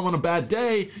 Catches Tom on a bad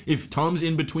day. If Tom's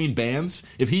in between bands,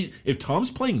 if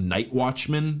Tom's playing Night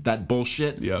Watchman, that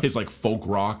bullshit, his like folk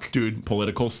rock,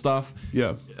 political stuff.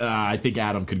 Yeah. I think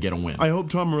Adam could get a win. I hope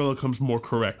Tom Morello comes more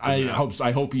correct. I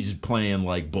hope he's playing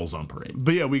like Bulls on Parade.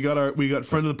 But yeah, we got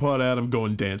friend of the pod Adam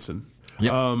going dancing.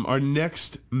 Yep. Our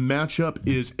next matchup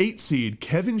is 8 seed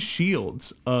Kevin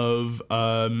Shields of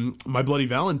My Bloody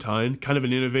Valentine, kind of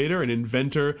an innovator, an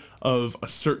inventor of a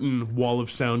certain wall of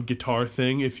sound guitar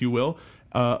thing, if you will.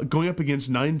 Going up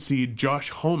against 9 seed Josh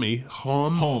Homme.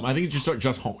 I think it's just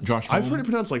Josh Homme. I've heard it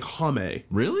pronounced like Homme.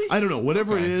 Really? I don't know.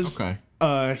 Whatever it is. Okay.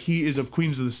 He is of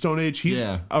Queens of the Stone Age. He's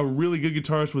a really good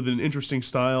guitarist with an interesting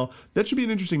style. That should be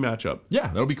an interesting matchup. Yeah,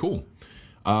 that'll be cool.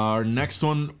 Our next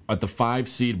one, at the 5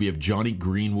 seed, we have Johnny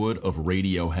Greenwood of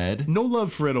Radiohead. No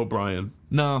love for Ed O'Brien.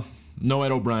 No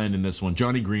Ed O'Brien in this one.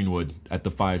 Johnny Greenwood at the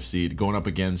 5 seed, going up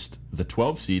against the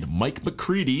 12 seed, Mike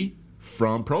McCready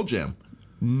from Pearl Jam.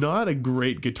 Not a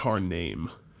great guitar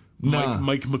name. Nah.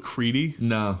 Mike McCready?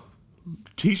 No.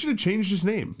 He should have changed his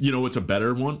name. You know what's a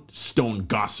better one? Stone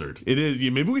Gossard. It is. Yeah,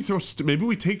 maybe we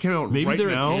take him out maybe right they're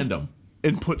now. A tandem.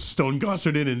 And put Stone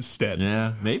Gossard in instead.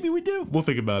 Yeah, maybe we do. We'll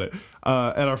think about it.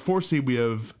 At our 4 seed, we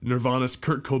have Nirvana's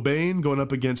Kurt Cobain going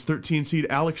up against 13 seed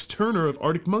Alex Turner of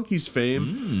Arctic Monkeys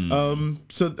fame.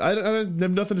 So I have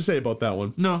nothing to say about that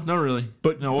one. No, not really.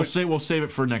 We'll save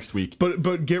it for next week.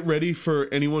 But get ready for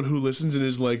anyone who listens and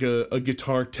is like a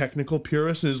guitar technical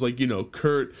purist and is like,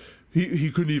 Kurt, he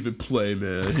couldn't even play,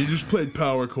 man. He just played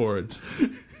power chords.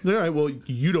 All right, well,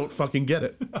 you don't fucking get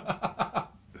it.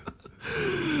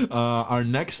 Our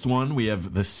next one, we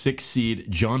have the 6 seed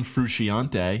John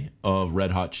Frusciante of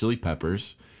Red Hot Chili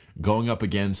Peppers going up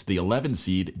against the 11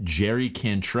 seed Jerry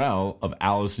Cantrell of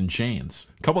Alice in Chains.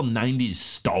 A couple 90s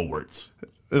stalwarts.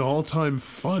 An all-time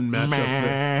fun matchup.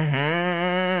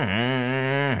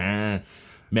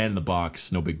 Man in the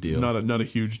Box, no big deal. Not a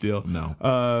huge deal.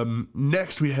 No.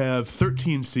 Next, we have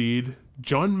 13 seed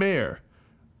John Mayer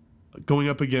going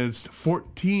up against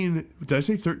 14. Did I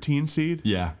say 13 seed?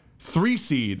 Yeah. 3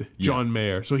 seed John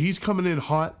Mayer. So he's coming in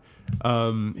hot.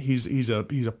 He's a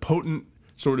potent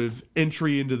sort of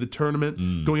entry into the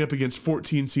tournament, going up against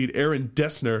 14 seed Aaron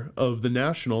Dessner of the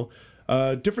National.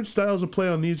 Different styles of play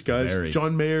on these guys. Very.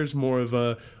 John Mayer's more of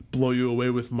a blow you away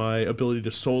with my ability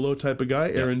to solo type of guy.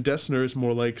 Yep. Aaron Dessner is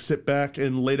more like sit back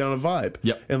and lay down a vibe.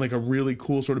 Yep. And like a really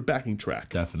cool sort of backing track.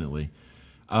 Definitely.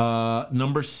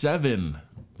 Number 7,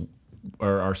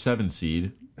 or our 7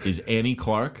 seed, is Annie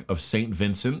Clark of St.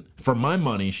 Vincent. For my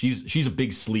money, she's a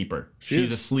big sleeper.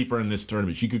 She's a sleeper in this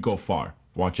tournament. She could go far.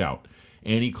 Watch out.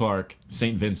 Annie Clark,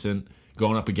 St. Vincent,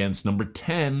 going up against number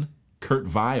 10, Kurt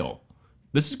Vile.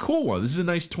 This is a cool one. This is a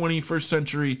nice 21st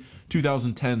century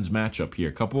 2010s matchup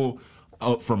here. Couple,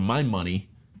 for my money,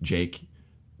 Jake,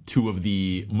 2 of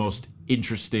the most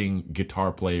interesting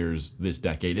guitar players this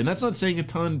decade. And that's not saying a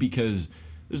ton because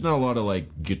there's not a lot of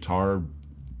like guitar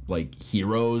like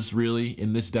heroes really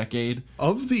in this decade.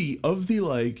 Of the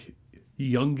like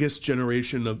youngest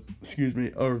generation of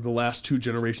or the last 2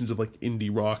 generations of like indie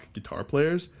rock guitar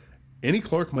players, Annie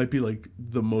Clark might be like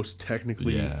the most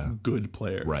technically good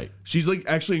player. Right. She's like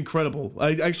actually incredible.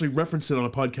 I actually referenced it on a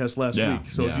podcast last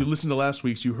week. So if you listened to last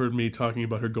week's, you heard me talking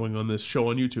about her going on this show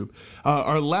on YouTube.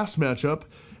 Our last matchup,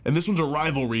 and this one's a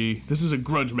rivalry. This is a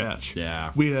grudge match.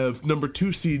 Yeah. We have number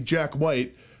 2 seed Jack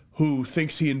White, who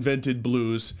thinks he invented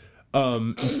blues,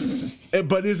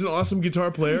 but is an awesome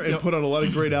guitar player and put on a lot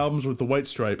of great albums with the White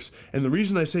Stripes. And the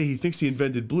reason I say he thinks he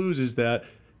invented blues is that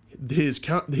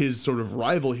his sort of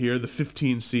rival here, the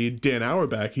 15 seed Dan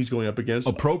Auerbach, he's going up against,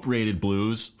 appropriated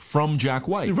blues from Jack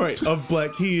White. Right, of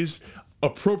Black Keys,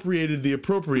 appropriated the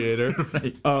appropriator,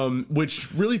 Right.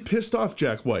 Which really pissed off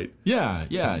Jack White. Yeah.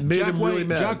 Made Jack him White, really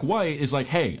mad. Jack White is like,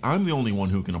 hey, I'm the only one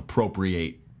who can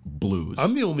appropriate blues.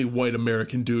 I'm the only white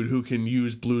American dude who can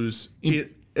use blues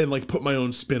and like put my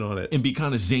own spin on it. And be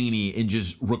kind of zany and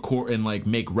just record and like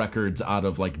make records out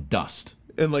of like dust.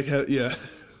 And like,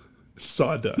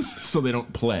 sawdust. So they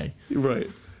don't play. Right.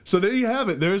 So there you have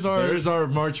it. There's our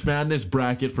March Madness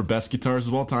bracket for best guitars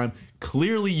of all time.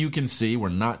 Clearly you can see we're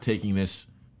not taking this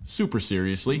super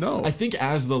seriously. No. I think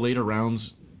as the later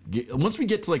rounds, once we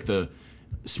get to like the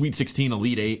Sweet 16,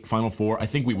 Elite 8, Final 4, I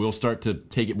think we will start to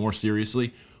take it more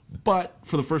seriously. But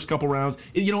for the first couple rounds,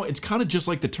 it's kind of just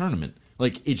like the tournament.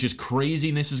 Like, it's just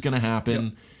craziness is going to happen.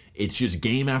 Yep. It's just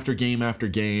game after game after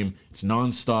game. It's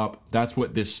nonstop. That's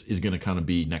what this is going to kind of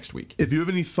be next week. If you have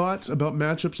any thoughts about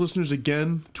matchups, listeners,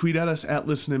 again, tweet at us at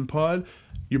ListenInPod.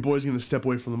 Your boy's going to step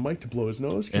away from the mic to blow his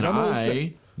nose. And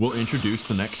I will introduce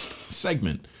the next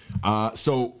segment.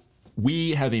 So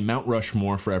we have a Mount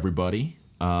Rushmore for everybody.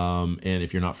 And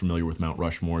if you're not familiar with Mount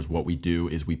Rushmores, what we do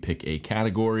is we pick a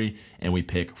category and we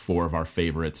pick 4 of our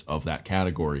favorites of that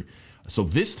category. So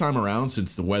this time around,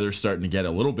 since the weather's starting to get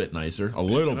a little bit nicer, a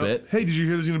little bit. Hey, did you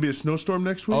hear there's going to be a snowstorm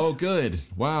next week? Oh, good.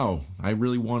 Wow. I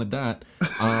really wanted that.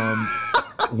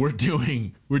 We're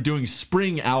doing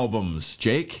spring albums,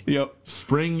 Jake. Yep.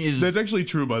 Spring is... That's actually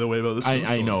true, by the way, about the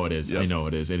snowstorm. I know it is. Yep. I know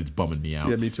it is. And it's bumming me out.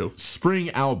 Yeah, me too.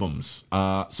 Spring albums.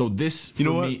 So this,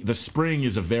 for me, the spring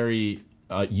is a very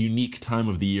unique time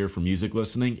of the year for music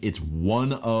listening. It's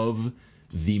one of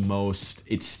the most...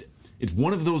 It's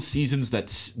one of those seasons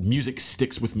that music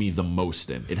sticks with me the most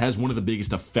in. It has one of the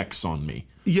biggest effects on me.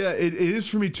 Yeah, it is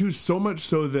for me too, so much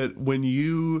so that when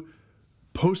you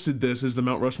posted this as the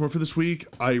Mount Rushmore for this week,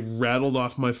 I rattled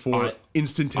off my 4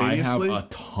 instantaneously. I have a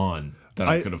ton that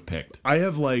I could have picked. I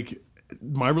have like,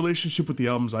 my relationship with the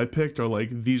albums I picked are like,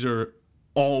 these are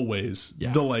always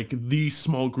the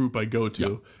small group I go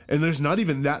to, and there's not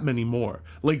even that many more.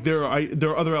 Like there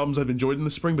are other albums I've enjoyed in the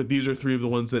spring, but these are 3 of the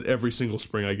ones that every single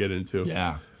spring I get into.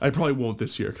 Yeah, I probably won't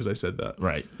this year because I said that.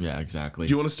 Right. Yeah. Exactly.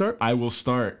 Do you want to start? I will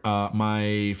start.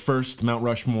 My first Mount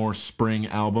Rushmore spring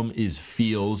album is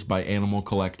 "Feels" by Animal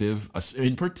Collective.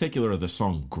 In particular, the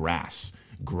song "Grass."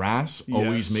 Grass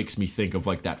always makes me think of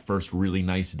like that first really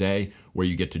nice day where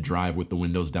you get to drive with the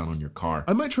windows down on your car.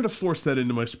 I might try to force that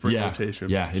into my spring rotation.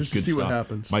 Yeah, it's just good to see stuff. what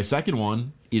happens. My second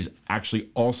one is actually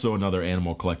also another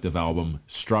Animal Collective album,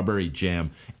 Strawberry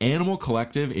Jam. Animal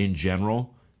Collective in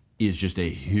general is just a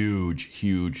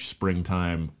huge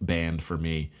springtime band for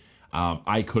me.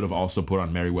 I could have also put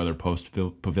on Merriweather Post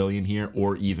Pavilion here,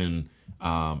 or even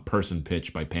Person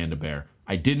Pitch by Panda Bear.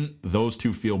 I didn't. Those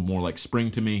 2 feel more like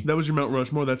spring to me. That was your Mount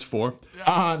Rushmore. That's 4.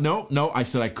 No. I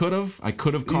said I could have. I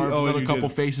could have carved another couple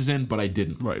faces in, but I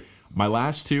didn't. Right. My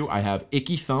last 2, I have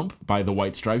Icky Thump by the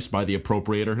White Stripes, by the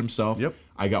Appropriator himself. Yep.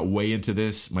 I got way into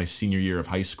this my senior year of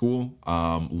high school.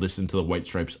 Listened to the White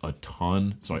Stripes a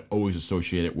ton, so I always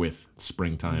associate it with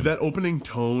springtime. That opening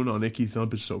tone on Icky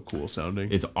Thump is so cool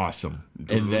sounding. It's awesome.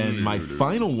 And then my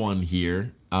final one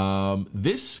here,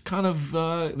 this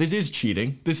is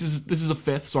cheating. This is a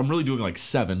 5th, so I'm really doing like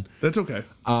 7. That's okay.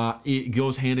 It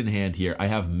goes hand in hand here. I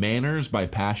have Manners by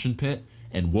Passion Pit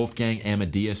and Wolfgang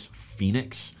Amadeus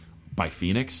Phoenix by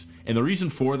Phoenix. And the reason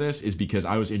for this is because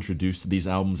I was introduced to these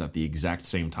albums at the exact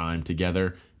same time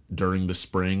together during the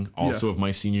spring, also of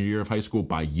my senior year of high school,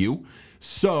 by you.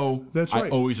 So That's right. I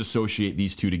always associate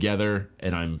these two together,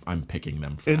 and I'm picking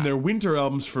them for And that. they're winter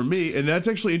albums for me, and that's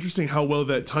actually interesting how well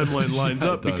that timeline lines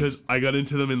up, because I got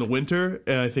into them in the winter,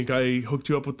 and I think I hooked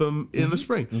you up with them in the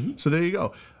spring. So there you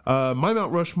go. My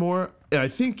Mount Rushmore, I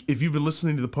think if you've been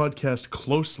listening to the podcast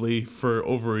closely for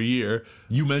over a year...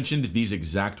 You mentioned these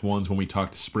exact ones when we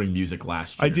talked spring music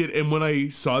last year. I did, and when I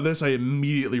saw this, I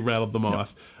immediately rattled them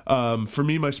off. For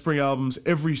me, my spring albums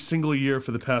every single year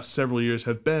for the past several years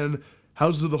have been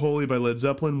Houses of the Holy by Led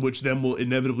Zeppelin, which then will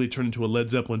inevitably turn into a Led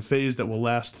Zeppelin phase that will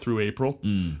last through April.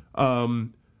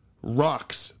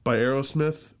 Rocks by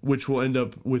Aerosmith, which will end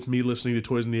up with me listening to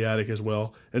Toys in the Attic as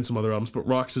well, and some other albums, but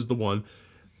Rocks is the one.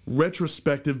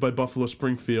 Retrospective by Buffalo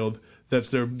Springfield, that's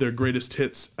their greatest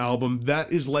hits album.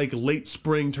 That is like late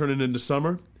spring turning into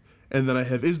summer. And then I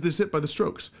have Is This It by The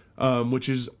Strokes, which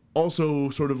is also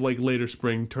sort of like later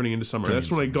spring turning into summer. That's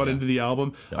when I got into the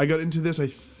album. I got into this, I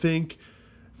think,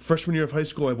 freshman year of high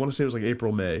school. I want to say it was like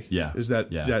April, May. Is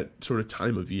that sort of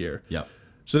time of year.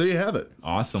 So there you have it.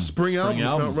 Awesome. Spring albums,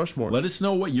 Mount Rushmore. Let us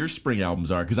know what your spring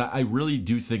albums are, because I really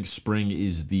do think spring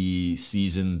is the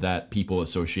season that people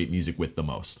associate music with the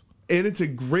most. And it's a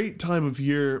great time of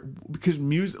year because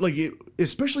music,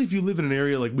 especially if you live in an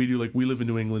area like we do, like we live in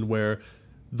New England, where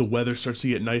the weather starts to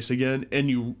get nice again, and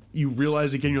you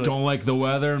realize again, you're like, don't like the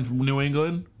weather in New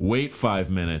England? Wait 5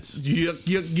 minutes.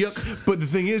 Yuck. But the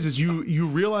thing is you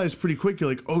realize pretty quick, you're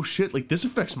like, oh shit, like this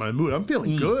affects my mood. I'm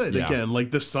feeling good again.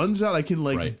 Like the sun's out, I can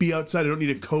be outside. I don't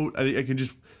need a coat. I can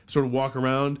just sort of walk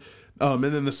around. And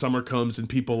then the summer comes and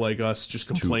people like us just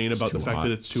complain about the fact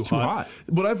that it's too hot.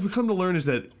 What I've come to learn is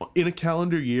that in a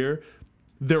calendar year,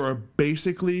 there are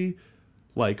basically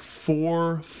like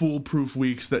 4 foolproof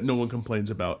weeks that no one complains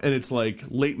about, and it's like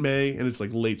late May and it's like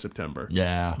late September.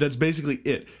 That's basically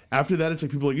it. After that, it's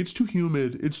like people are like, it's too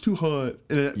humid, it's too hot,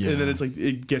 and then it's like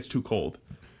it gets too cold.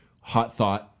 Hot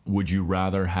thought: would you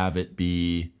rather have it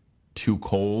be too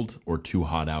cold or too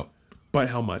hot out? By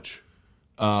how much?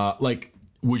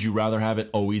 Would you rather have it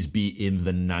always be in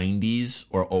the 90s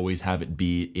or always have it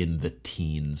be in the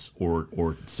teens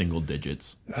or single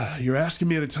digits? You're asking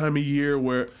me at a time of year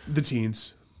where the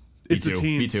teens. It's the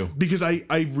teens. Me too. Because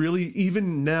I really,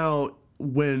 even now,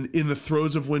 when in the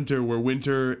throes of winter, where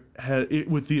winter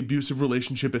with the abusive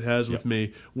relationship it has with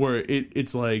me, where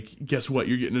it's like, guess what?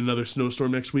 You're getting another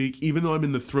snowstorm next week. Even though I'm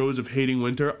in the throes of hating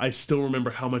winter, I still remember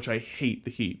how much I hate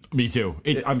the heat. Me too.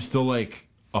 I'm still like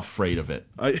afraid of it.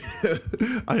 I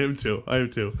am too.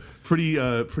 Pretty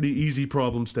easy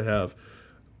problems to have.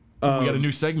 We got a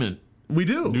new segment. We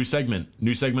do. New segment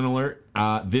alert.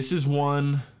 This is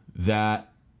one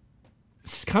that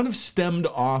kind of stemmed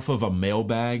off of a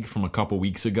mailbag from a couple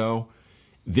weeks ago.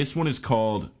 This one is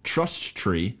called Trust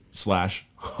Tree /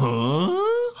 Huh?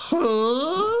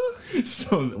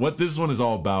 So what this one is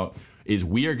all about is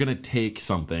we are going to take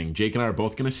something. Jake and I are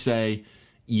both going to say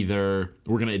either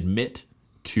we're going to admit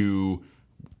to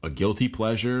a guilty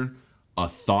pleasure, a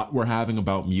thought we're having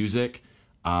about music.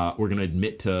 We're going to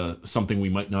admit to something we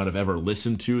might not have ever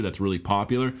listened to that's really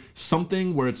popular.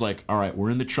 Something where it's like, all right, we're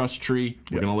in the trust tree.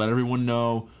 We're going to let everyone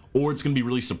know. Or it's going to be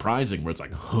really surprising where it's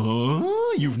like, huh?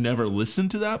 You've never listened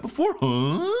to that before?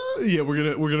 Huh? Yeah,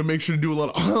 we're gonna make sure to do a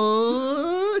lot of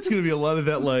huh? It's going to be a lot of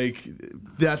that, like,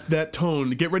 that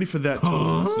tone. Get ready for that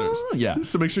tone, listeners. Yeah.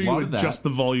 So make sure you adjust the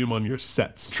volume on your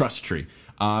sets. Trust tree.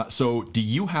 So do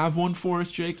you have one for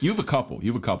us, Jake? You have a couple.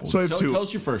 So I have 2. Tell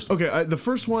us your first one. Okay, the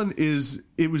first one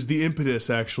it was the impetus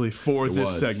actually for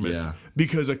this segment. Yeah.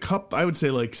 Because I would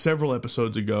say like several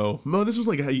episodes ago, no, this was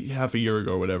like half a year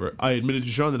ago or whatever, I admitted to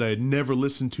Sean that I had never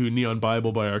listened to Neon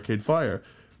Bible by Arcade Fire,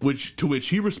 to which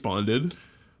he responded,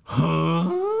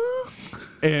 huh?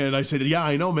 And I said, yeah,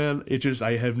 I know, man.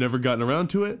 I have never gotten around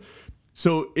to it.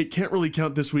 So it can't really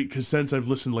count this week because since I've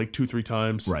listened like 2-3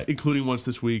 times, including once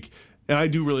this week, and I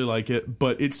do really like it,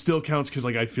 but it still counts because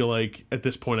like I feel like at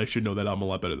this point I should know that album a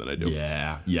lot better than I do.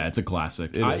 Yeah, it's a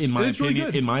classic. In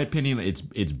my opinion,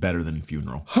 it's better than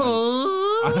Funeral. Huh?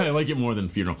 I like it more than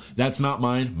Funeral. That's not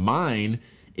mine. Mine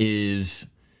is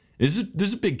this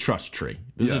is a big trust tree.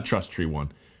 This is a trust tree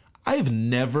one. I have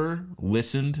never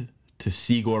listened to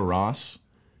Sigur Rós.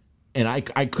 And I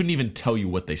couldn't even tell you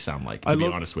what they sound like, to be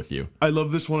honest with you. I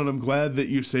love this one, and I'm glad that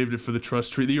you saved it for the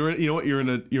trust tree. You know what? You're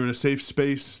in a safe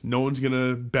space. No one's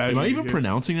gonna badge you. Am I even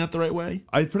pronouncing that the right way?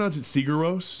 I pronounce it Sigur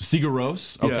Rós. Sigur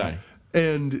Rós? Okay. Yeah.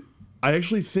 And I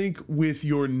actually think with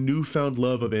your newfound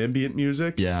love of ambient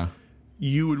music,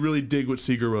 you would really dig what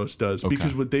Sigur Rós does.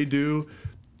 Because what they do,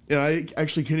 and I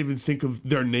actually can't even think of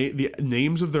their name. The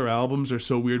names of their albums are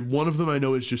so weird. One of them I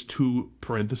know is just two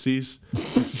parentheses,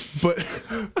 but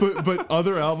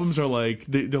other albums are like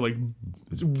they're like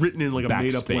written in like a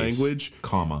made up language,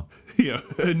 comma. Yeah,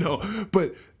 no,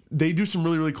 but they do some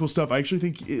really, really cool stuff. I actually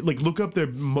think, like, look up their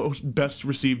most best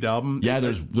received album. Yeah,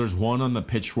 there's one on the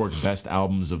Pitchfork best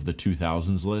albums of the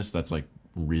 2000s list that's like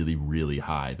really, really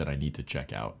high that I need to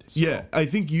check out. So. Yeah, I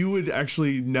think you would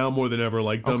actually now more than ever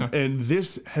like them. Okay. And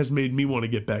this has made me want to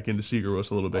get back into Sigur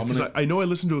Rós a little bit. Because I know I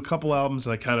listened to a couple albums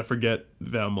and I kind of forget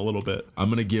them a little bit. I'm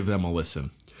going to give them a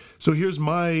listen. So here's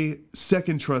my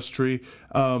second trust tree.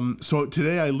 So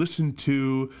today I listened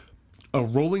to a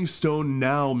Rolling Stone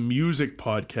Now music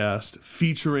podcast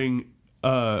featuring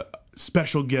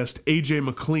special guest AJ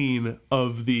McLean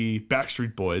of the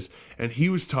Backstreet Boys, and he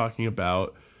was talking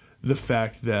about the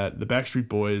fact that the Backstreet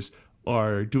Boys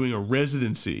are doing a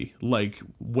residency like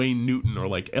Wayne Newton or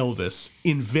like Elvis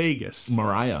in Vegas.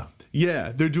 Mariah.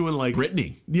 Yeah, they're doing like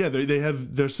Britney. Yeah, they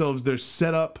have they're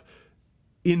set up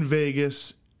in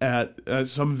Vegas at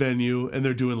some venue, and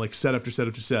they're doing like set after set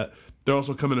after set. They're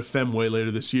also coming to Fenway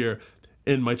later this year.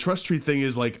 And my trust tree thing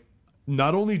is like,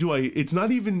 not only do I, it's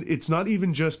not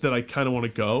even just that I kind of want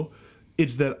to go,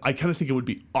 it's that I kind of think it would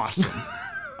be awesome.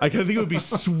 I kind of think it would be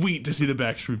sweet to see the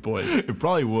Backstreet Boys. It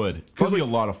probably would. Probably a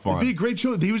lot of fun. It'd be a great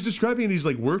show. He was describing it. He's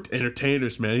like, we're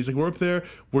entertainers, man. He's like, we're up there,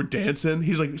 we're dancing.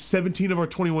 He's like, 17 of our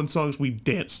 21 songs we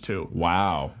dance to.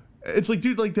 Wow. It's like,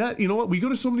 dude, like that. You know what? We go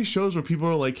to so many shows where people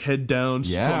are like head down,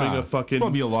 strumming a fucking. It's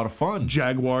probably be a lot of fun.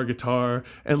 Jaguar guitar,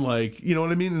 and like, you know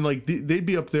what I mean? And like, they'd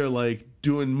be up there like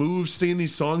doing moves, singing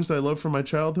these songs that I love from my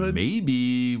childhood.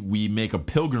 Maybe we make a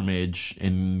pilgrimage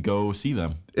and go see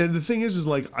them. And the thing is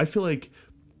like, I feel like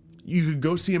you could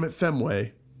go see them at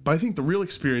Fenway, but I think the real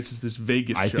experience is this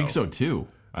Vegas show. I think so too.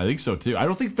 I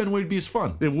don't think Fenway would be as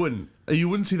fun. It wouldn't. You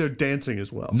wouldn't see their dancing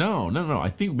as well. No. I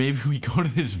think maybe we go to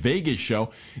this Vegas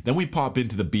show, then we pop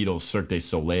into the Beatles Cirque du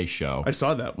Soleil show. I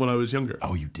saw that when I was younger.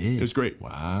 Oh, you did? It was great.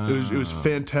 Wow. It was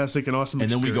fantastic and awesome. And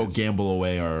experience. then we go gamble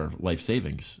away our life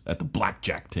savings at the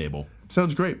blackjack table.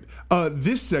 Sounds great.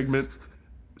 This segment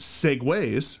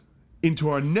segues into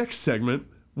our next segment,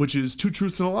 which is Two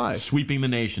Truths and a Lie. Sweeping the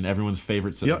nation, everyone's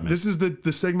favorite segment. Yep, this is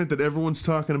the segment that everyone's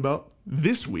talking about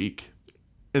this week.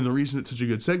 And the reason it's such a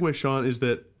good segue, Sean, is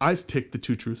that I've picked the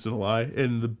Two Truths and a Lie,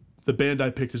 and the band I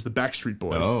picked is the Backstreet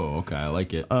Boys. Oh, okay, I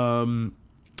like it. And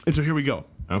so here we go.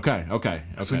 Okay.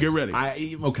 So get ready.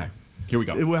 Okay, here we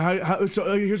go.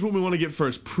 So here's what we want to get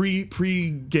first.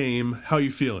 Pre-game, how you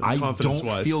feeling? I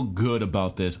confidence-wise? don't feel good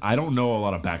about this. I don't know a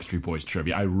lot of Backstreet Boys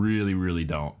trivia. I really, really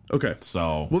don't. Okay.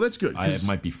 So well, that's good. It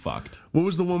might be fucked. What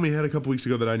was the one we had a couple weeks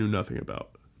ago that I knew nothing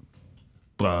about?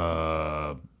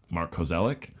 Mark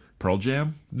Kozelek? Pearl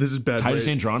Jam? This is bad. Titus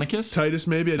Andronicus? Titus,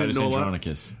 maybe. I didn't know a lot.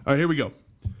 Andronicus. All right, here we go.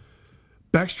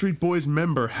 Backstreet Boys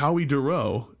member Howie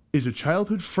Dorough is a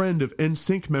childhood friend of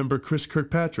NSYNC member Chris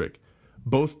Kirkpatrick.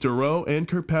 Both Dorough and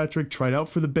Kirkpatrick tried out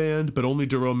for the band, but only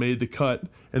Dorough made the cut,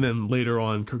 and then later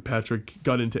on, Kirkpatrick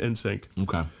got into NSYNC.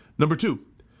 Okay. Number 2.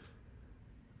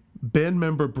 Band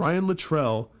member Brian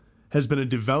Luttrell has been a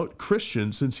devout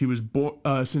Christian since he was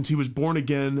born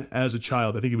again as a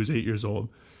child. I think he was 8 years old.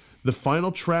 The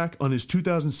final track on his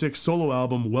 2006 solo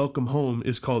album, Welcome Home,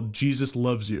 is called Jesus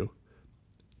Loves You.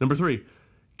 Number 3,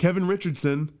 Kevin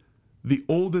Richardson, the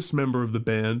oldest member of the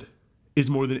band, is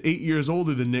more than 8 years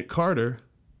older than Nick Carter,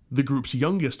 the group's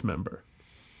youngest member.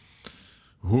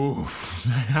 Ooh,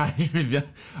 I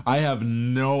have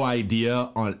no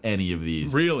idea on any of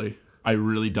these. Really? I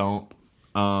really don't.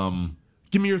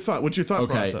 Give me your thought. What's your thought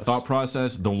process? Okay, thought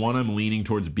process. The one I'm leaning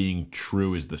towards being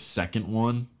true is the second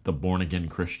one, the born-again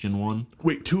Christian one.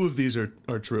 Wait, 2 of these are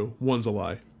true. One's a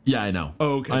lie. Yeah, I know.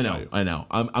 Oh, okay. I know.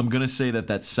 I'm going to say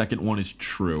that second one is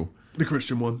true. The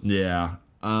Christian one? Yeah.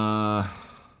 Can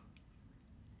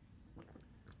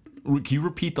you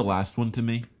repeat the last one to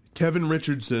me? Kevin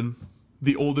Richardson,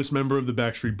 the oldest member of the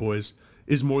Backstreet Boys,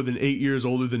 is more than 8 years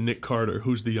older than Nick Carter,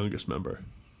 who's the youngest member.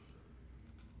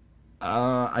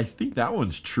 I think that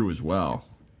one's true as well.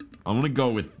 I'm going to go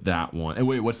with that one. And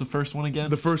wait, what's the first one again?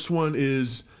 The first one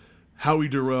is Howie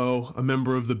Dorough, a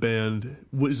member of the band,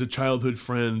 was a childhood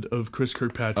friend of Chris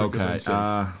Kirkpatrick. Okay. Of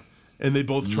NSYNC. And they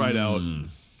both tried out.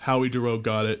 Howie Dorough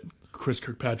got it. Chris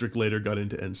Kirkpatrick later got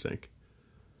into NSYNC.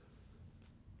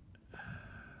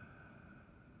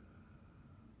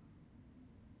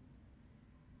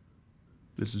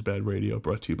 This is bad radio,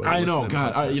 brought to you by... I know,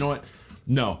 God. You know what?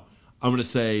 No. I'm going to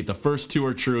say the first 2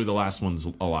 are true, the last one's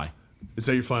a lie. Is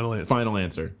that your final answer? Final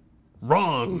answer.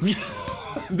 Wrong.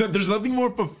 There's nothing more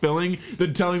fulfilling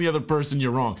than telling the other person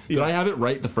you're wrong. Did I have it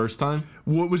right the first time?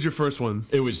 What was your first one?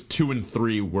 It was 2 and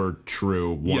 3 were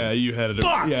true. 1. Yeah, you had it.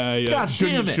 Fuck! Yeah. God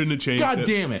damn it! Shouldn't have changed it. God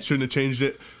damn it! Shouldn't have changed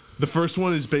it. The first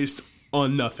one is based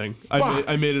on nothing.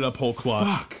 I made it up whole cloth.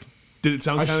 Fuck. Did it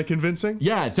sound kind of convincing?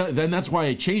 Yeah, then that's why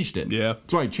I changed it. Yeah.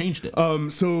 That's why I changed it.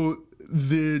 So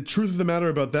the truth of the matter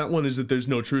about that one is that there's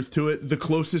no truth to it. The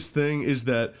closest thing is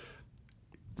that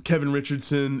Kevin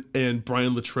Richardson and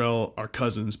Brian Luttrell are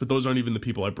cousins, but those aren't even the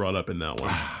people I brought up in that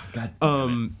one. God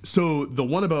damn it. So the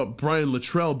one about Brian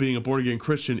Luttrell being a born-again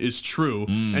Christian is true,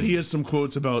 and he has some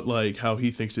quotes about like how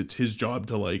he thinks it's his job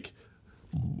to like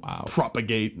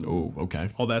propagate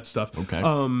all that stuff. Okay.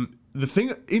 The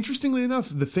thing, interestingly enough,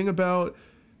 the thing about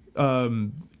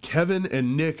Kevin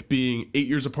and Nick being 8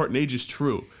 years apart in age is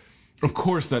true. Of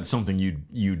course, that's something you'd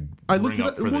bring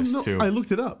up for this too. I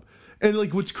looked it up, and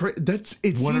like what's crazy?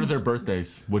 When are their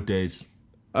birthdays? What days?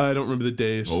 I don't remember the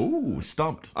days. Oh,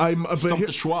 stumped. Stumped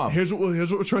the Schwab. Here's what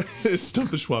we're trying.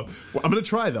 Stump the Schwab. Well, I'm gonna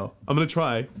try though. And we're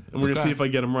gonna see if I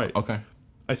get them right. Okay.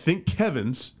 I think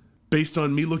Kevin's, based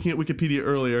on me looking at Wikipedia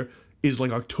earlier, is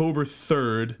like October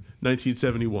 3rd,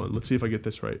 1971. Let's see if I get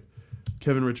this right.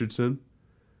 Kevin Richardson.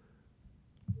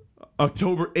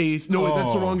 October 8th. No, wait,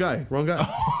 that's the wrong guy. Wrong guy.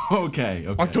 Okay.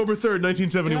 October 3rd,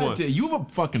 1971. You have a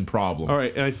fucking problem. All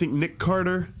right, and I think Nick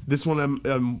Carter. This one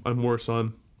I'm worse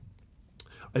on.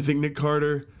 I think Nick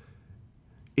Carter.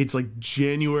 It's like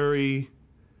January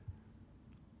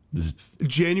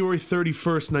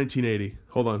 31st, 1980.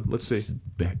 Hold on, let's see.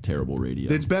 Terrible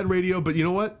radio. It's bad radio, but you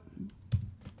know what?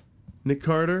 Nick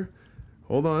Carter.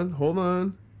 Hold on.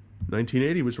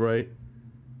 1980 was right.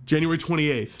 January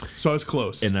 28th. So I was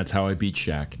close. And that's how I beat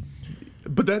Shaq.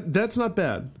 But that's not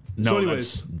bad. No, so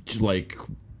anyways, that's like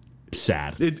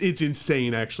sad. It's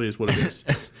insane, actually, is what it is.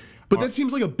 But that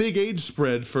seems like a big age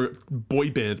spread for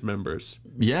boy band members.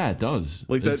 Yeah, it does.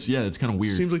 Like that. Yeah, it's kind of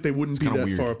weird. Seems like they wouldn't be that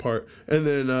far apart. And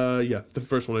then, the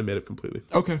first one I made up completely.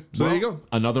 Okay. So there you go.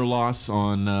 Another loss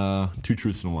on 2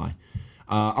 Truths and a Lie.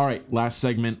 All right, last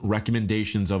segment,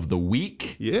 recommendations of the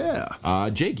week. Yeah.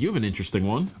 Jake, you have an interesting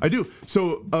one. I do.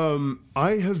 So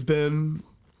I have been,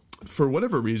 for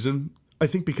whatever reason, I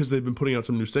think because they've been putting out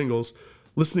some new singles,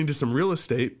 listening to some Real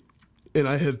Estate, and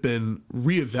I have been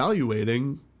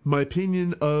reevaluating my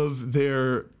opinion of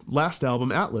their last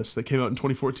album, Atlas, that came out in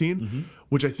 2014,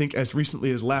 which I think as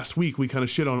recently as last week we kind of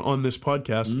shit on this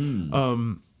podcast.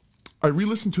 I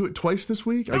re-listened to it twice this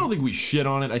week. I don't think we shit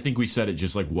on it. I think we said it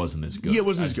just like wasn't as good. Yeah, it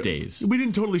wasn't as good. Days. We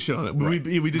didn't totally shit on it. Right.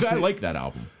 We did. I like that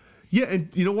album. Yeah,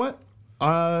 and you know what?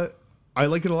 I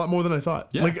like it a lot more than I thought.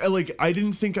 Yeah. Like I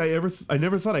didn't think I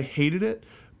never thought I hated it,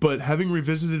 but having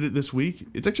revisited it this week,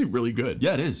 it's actually really good.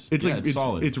 Yeah, it is. It's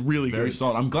solid. It's really very good.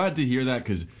 solid. I'm glad to hear that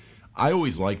because I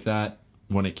always liked that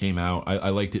when it came out. I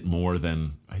liked it more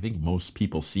than I think most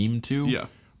people seem to. Yeah.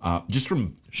 Just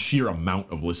from sheer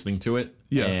amount of listening to it.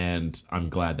 Yeah. And I'm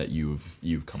glad that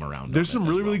you've come around. There's some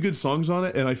really good songs on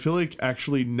it, and I feel like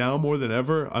actually now more than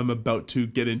ever, I'm about to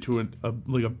get into a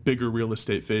bigger Real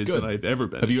Estate phase than I've ever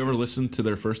been. Have you ever listened to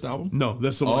their first album? No,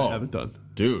 that's the one I haven't done.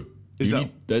 Dude,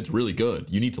 that's really good.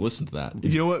 You need to listen to that.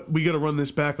 You know what? We got to run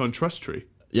this back on Trust Tree.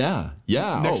 Yeah.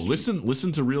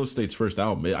 Listen to Real Estate's first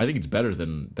album. I think it's better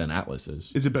than Atlas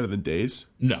is. Is it better than Days?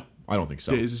 No, I don't think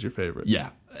so. Days is your favorite. Yeah.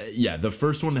 The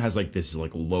first one has like this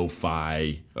like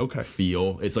lo-fi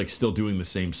feel. It's like still doing the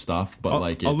same stuff, but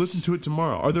I'll listen to it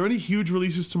tomorrow. Are there any huge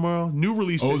releases tomorrow? New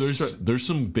release dates? There's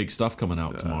some big stuff coming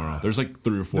out tomorrow. There's like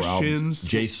 3 or 4 albums.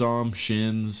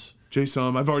 Shins.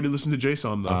 J-Som. I've already listened to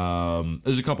J-Som though.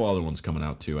 There's a couple other ones coming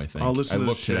out too, I think. I'll listen I to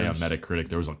looked today on Shins. Metacritic.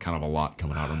 There was kind of a lot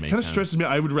coming out on May 10th. Kind of stresses me.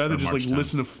 I would rather just like 10th.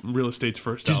 listen to Real Estate's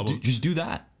first album. Just do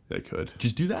that. I could.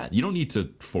 Just do that. You don't need to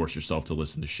force yourself to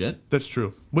listen to shit. That's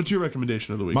true. What's your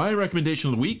recommendation of the week? My recommendation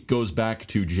of the week goes back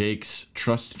to Jake's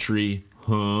Trust Tree.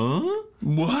 Huh?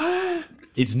 What?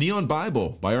 It's Neon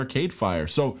Bible by Arcade Fire.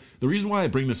 So the reason why I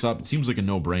bring this up, it seems like a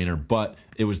no-brainer, but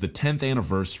it was the 10th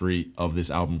anniversary of this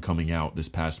album coming out this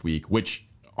past week, which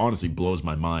honestly blows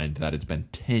my mind that it's been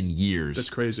 10 years. That's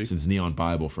crazy. Since Neon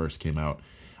Bible first came out.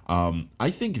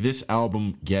 I think this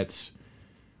album gets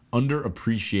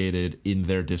underappreciated in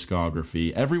their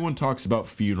discography. Everyone talks about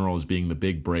Funeral as being the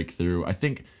big breakthrough. I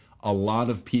think a lot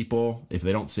of people, if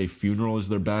they don't say Funeral is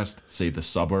their best, say The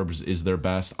Suburbs is their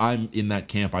best. I'm in that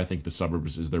camp. I think The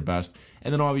Suburbs is their best.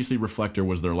 And then obviously Reflector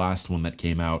was their last one that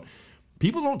came out.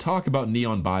 People don't talk about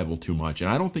Neon Bible too much, and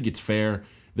I don't think it's fair.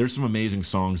 There's some amazing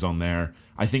songs on there.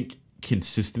 I think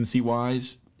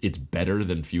consistency-wise, it's better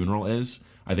than Funeral is.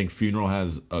 I think Funeral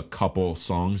has a couple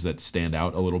songs that stand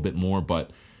out a little bit more,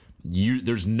 but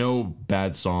there's no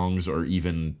bad songs or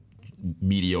even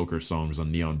mediocre songs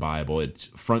on Neon Bible. It's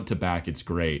front to back, it's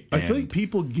great. I feel like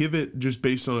people give it just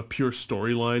based on a pure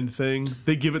storyline thing.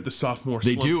 They give it the sophomore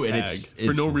slump tag and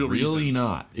for no real really reason. Really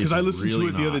not. Because I listened to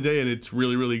it the other day, and it's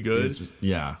really, really good.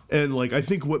 Yeah. And like I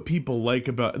think what people like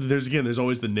about there's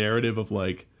always the narrative of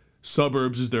like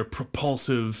Suburbs is their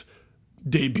propulsive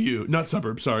debut, not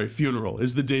Suburbs, sorry, Funeral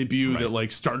is the debut that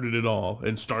like started it all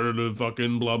and started a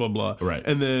fucking blah blah blah. Right.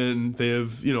 And then they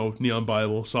have, Neon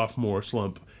Bible, Sophomore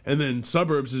Slump, and then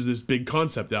Suburbs is this big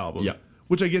concept album. Yeah.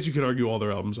 Which I guess you could argue all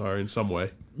their albums are in some way.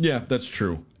 Yeah, that's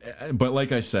true. But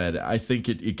like I said, I think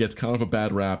it gets kind of a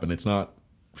bad rap, and it's not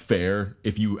fair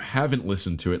if you haven't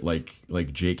listened to it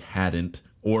like Jake hadn't,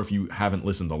 or if you haven't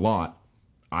listened a lot.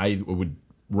 I would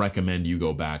recommend you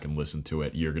go back and listen to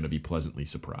it. You're going to be pleasantly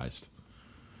surprised.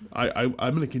 I'm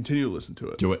going to continue to listen to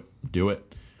it. Do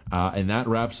it. And that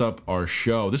wraps up our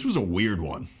show. This was a weird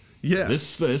one. Yeah.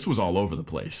 This was all over the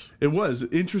place. It was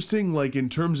interesting, like in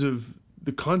terms of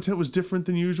the content was different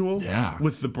than usual. Yeah.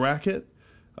 With the bracket.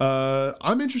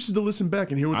 I'm interested to listen back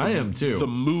and hear what I am too. The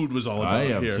mood was all about. I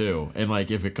am here. too. And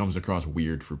like if it comes across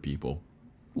weird for people.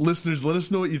 Listeners, let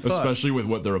us know what you thought. Especially with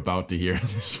what they're about to hear in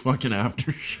this fucking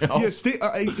after show. Yeah,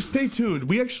 stay tuned.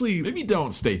 We actually... Maybe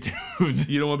don't stay tuned.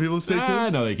 You don't want people to stay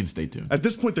tuned? No, they can stay tuned. At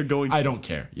this point, they're going to. I don't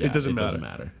care. Yeah, it doesn't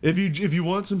matter. If you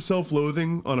want some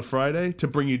self-loathing on a Friday to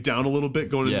bring you down a little bit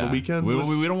going into the weekend...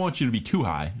 We don't want you to be too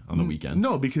high on the weekend.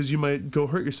 No, because you might go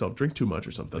hurt yourself, drink too much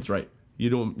or something. That's right. You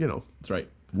don't, That's right.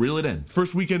 Reel it in.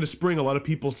 First weekend of spring, a lot of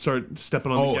people start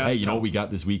stepping on the gas. Oh, hey, you know what we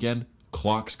got this weekend?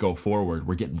 Clocks go forward.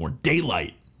 We're getting more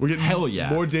daylight. We're getting hell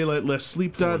yeah. More daylight, less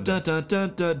sleep. Daylight.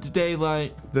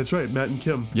 That's right, Matt and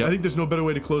Kim. Yep. I think there's no better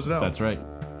way to close it out. That's right.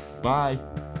 Bye.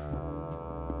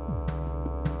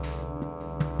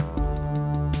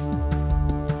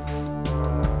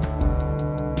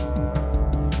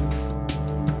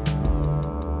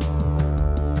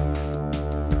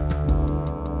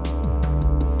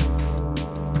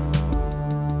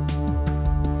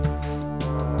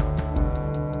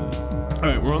 All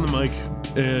right, we're on the mic.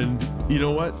 And you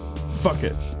know what? Fuck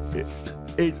it.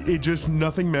 It just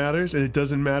nothing matters, and it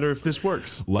doesn't matter if this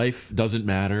works. Life doesn't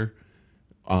matter.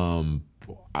 I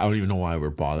don't even know why we're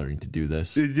bothering to do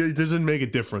this. It doesn't make a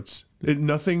difference.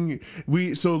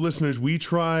 So listeners, we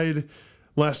tried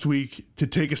last week to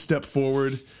take a step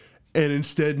forward, and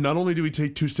instead, not only did we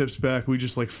take 2 steps back, we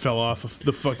just like fell off of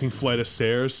the fucking flight of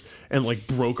stairs and like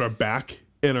broke our back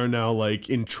and are now like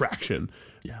in traction.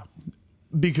 Yeah.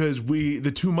 Because the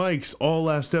 2 mics all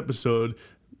last episode,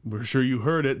 we're sure you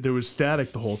heard it, there was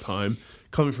static the whole time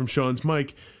coming from Sean's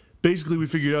mic. Basically, we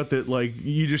figured out that like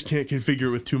you just can't configure it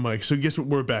with 2 mics. So guess what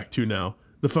we're back to now?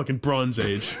 The fucking Bronze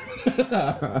Age.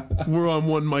 We're on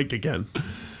 1 mic again.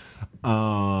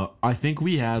 I think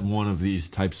we had one of these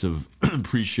types of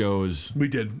pre-shows. We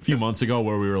did. A few months ago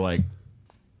where we were like,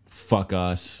 fuck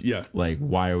us. Yeah. Like,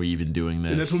 why are we even doing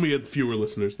this? And that's when we had fewer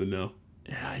listeners than now.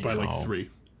 Yeah, by like 3.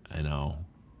 I know.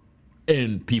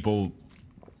 And people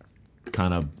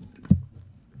kind of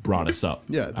brought us up.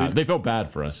 Yeah. They felt bad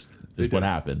for us, is what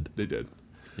happened. They did.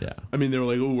 Yeah. I mean, they were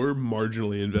like, oh, we're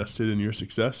marginally invested in your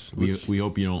success. We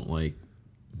hope you don't, like,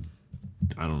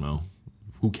 I don't know.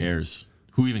 Who cares?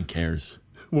 Who even cares?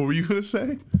 What were you going to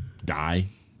say? Die.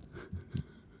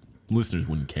 Listeners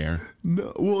wouldn't care.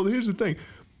 No. Well, here's the thing.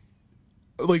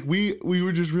 Like, we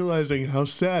were just realizing how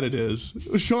sad it is.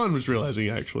 Sean was realizing,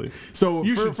 actually. So,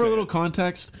 for a little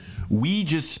context, we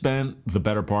just spent the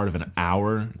better part of an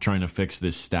hour trying to fix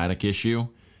this static issue,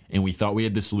 and we thought we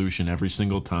had the solution every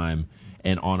single time.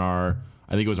 And on I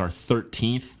think it was our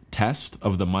 13th test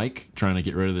of the mic, trying to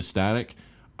get rid of the static,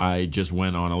 I just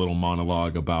went on a little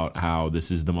monologue about how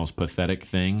this is the most pathetic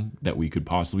thing that we could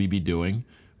possibly be doing,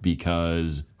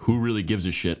 because who really gives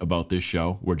a shit about this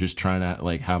show? We're just trying to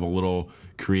like have a little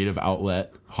creative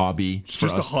outlet, hobby for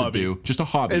us to do. Just a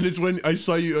hobby. And it's when I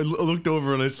saw you, I looked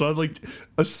over and I saw like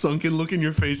a sunken look in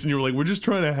your face, and you were like, we're just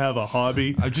trying to have a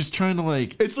hobby. I'm just trying to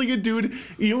like... It's like a dude,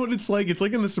 you know what it's like? It's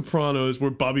like in The Sopranos where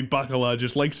Bobby Bacala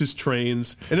just likes his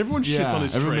trains, and everyone shits on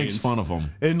his everyone trains. makes fun of him.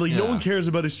 And like no one cares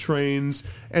about his trains,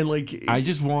 and like... I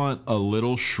just want a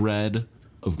little shred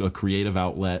of a creative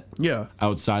outlet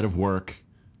outside of work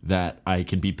that I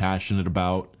can be passionate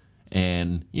about.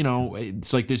 And, you know,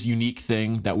 it's like this unique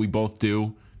thing that we both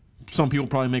do. Some people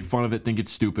probably make fun of it, think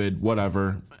it's stupid,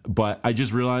 whatever. But I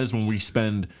just realized when we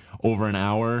spend over an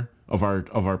hour of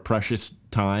our precious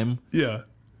time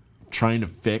trying to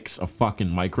fix a fucking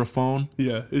microphone.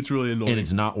 Yeah, it's really annoying. And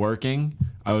it's not working.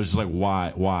 I was just like,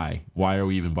 why? Why are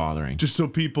we even bothering? Just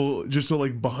so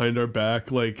like behind our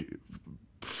back, like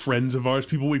friends of ours,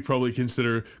 people we probably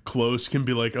consider close, can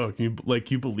be like, oh, you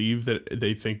believe that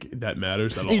they think that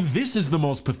matters at all? And this is the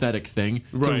most pathetic thing,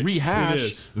 to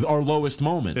rehash our lowest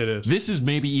moment. It is. This is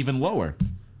maybe even lower.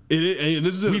 It is, and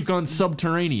this is We've gone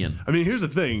subterranean. I mean, here's the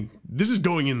thing. This is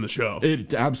going in the show.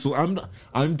 It absolutely.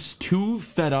 I'm just too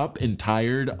fed up and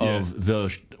tired of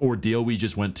the ordeal we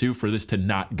just went to for this to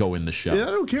not go in the show. Yeah,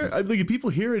 I don't care. Like, if people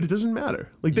hear it, it doesn't matter.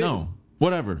 Like, no,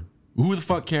 whatever. Who the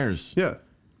fuck cares? Yeah.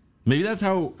 Maybe that's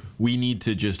how we need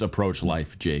to just approach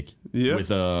life, Jake. Yeah.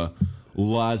 With a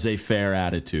laissez-faire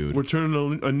attitude. We're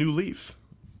turning a new leaf.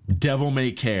 Devil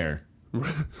may care.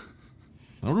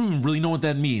 I don't even really know what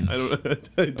that means.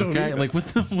 I don't okay, either. like what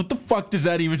the fuck does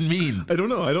that even mean? I don't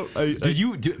know.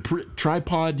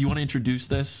 Tripod? Do you want to introduce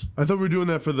this? I thought we were doing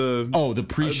that for the the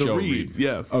pre-show the read.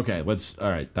 Yeah. Okay, let's.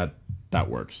 All right, that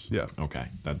works. Yeah. Okay,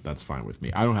 that's fine with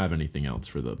me. I don't have anything else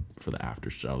for the after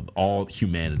show. All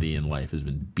humanity in life has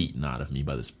been beaten out of me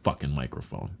by this fucking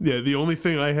microphone. Yeah. The only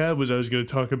thing I had was I was going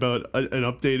to talk about an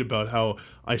update about how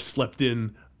I slept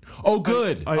in. Oh,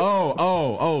 good.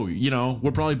 You know,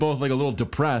 we're probably both like a little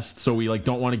depressed, so we like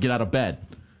don't want to get out of bed.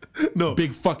 No.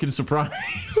 Big fucking surprise.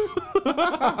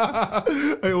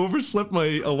 I overslept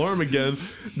my alarm again,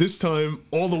 this time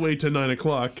all the way to 9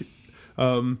 o'clock.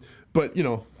 But, you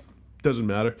know, doesn't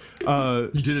matter. You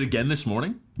did it again this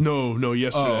morning? No,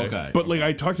 yesterday. Oh, okay. But, like,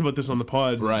 I talked about this on the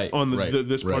pod,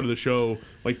 this part of the show,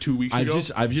 like 2 weeks ago.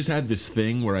 I've just had this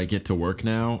thing where I get to work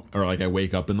now, or like I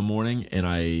wake up in the morning and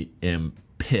I am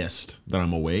pissed that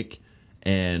I'm awake,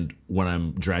 and when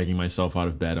I'm dragging myself out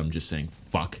of bed, I'm just saying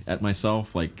fuck at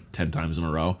myself like 10 times in a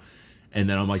row, and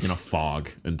then I'm like in a fog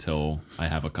until I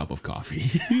have a cup of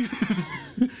coffee.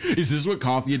 Is this what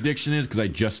coffee addiction is? Because I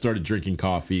just started drinking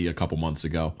coffee a couple months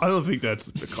ago. I don't think that's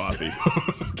the coffee.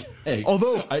 Okay.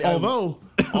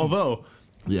 Although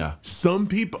yeah, some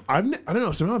people, I don't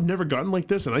know, somehow I've never gotten like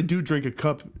this, and I do drink a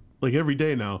cup like every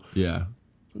day now. yeah.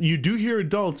 You do hear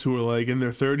adults who are like in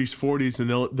their 30s, 40s, and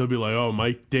they'll be like, "Oh,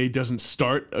 my day doesn't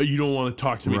start. You don't want to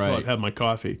talk to me until I've had my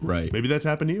coffee." Right. Maybe that's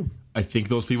happened to you. I think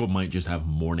those people might just have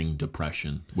morning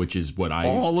depression, which is what I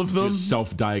all of them just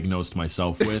self-diagnosed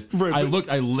myself with. Right,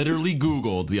 I literally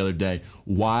Googled the other day,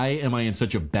 why am I in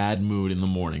such a bad mood in the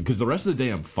morning? Because the rest of the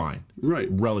day I'm fine, right,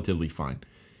 relatively fine.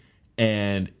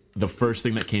 And the first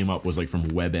thing that came up was like from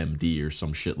WebMD or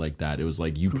some shit like that. It was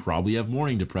like, you probably have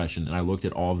morning depression. And I looked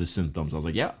at all the symptoms. I was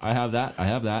like, yeah, I have that. I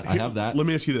have that. I have that. Let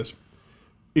me ask you this.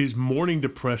 Is morning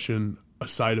depression a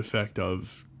side effect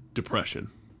of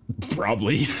depression?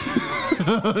 Probably.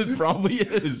 It probably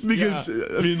is. Because,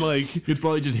 I mean, like... It's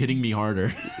probably just hitting me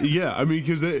harder. Yeah, I mean,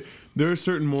 because there are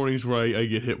certain mornings where I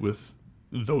get hit with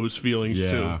those feelings,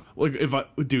 too. Like,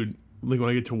 like when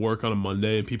I get to work on a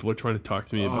Monday and people are trying to talk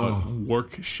to me about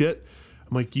work shit,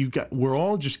 I'm like, we're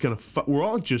all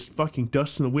just fucking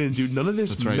dust in the wind, dude. None of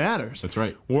this matters. That's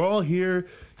right. We're all here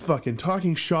fucking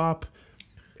talking shop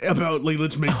about, like,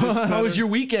 let's make this better. How was your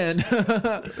weekend?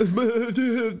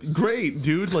 Great,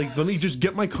 dude. Like, let me just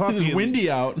get my coffee. It's windy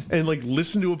out. And, like,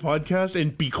 listen to a podcast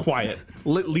and be quiet.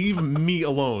 Leave me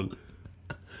alone.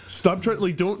 Stop trying,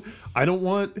 like, I don't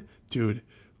want, dude,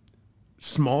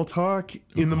 small talk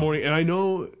in the morning. And I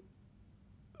know,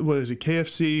 what is it,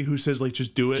 KFC, who says, like,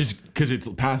 just do it. Just because it's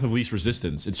path of least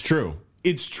resistance. It's true.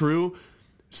 It's true.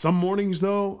 Some mornings,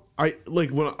 though,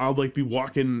 when I'll, like, be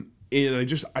walking in, I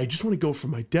just want to go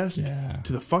from my desk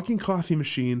to the fucking coffee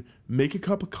machine, make a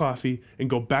cup of coffee, and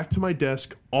go back to my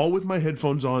desk, all with my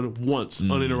headphones on once,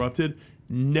 uninterrupted.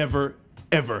 Never,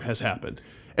 ever has happened.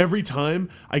 Every time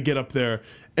I get up there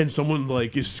and someone,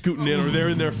 like, is scooting in, or they're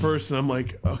in there first, and I'm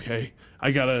like, okay,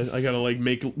 I gotta like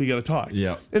we gotta talk.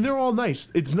 Yeah. And they're all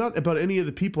nice. It's not about any of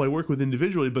the people I work with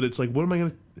individually, but it's like, what am I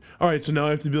gonna? All right, so now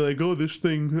I have to be like, oh, this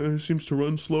thing seems to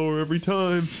run slower every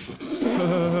time.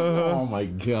 Oh my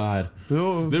god.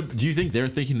 Oh. Do you think they're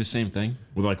thinking the same thing?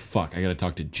 We're like, fuck, I gotta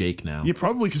talk to Jake now. Yeah,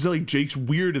 probably because like Jake's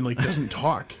weird and like doesn't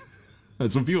talk.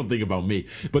 That's what people think about me.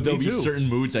 But there'll be certain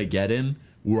moods I get in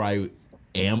where I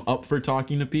am up for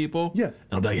talking to people. Yeah. And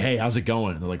I'll be like, hey, how's it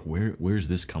going? And they're like, where's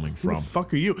this coming from? Who the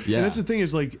fuck are you? Yeah. And that's the thing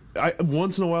is, like,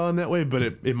 once in a while I'm that way, but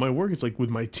in my work, it's like with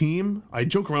my team, I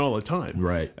joke around all the time.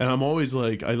 Right. And I'm always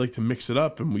like, I like to mix it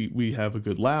up and we have a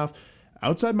good laugh.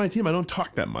 Outside my team, I don't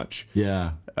talk that much.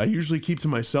 Yeah. I usually keep to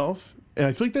myself. And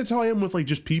I feel like that's how I am with, like,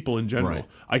 just people in general. Right.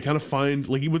 I kind of find,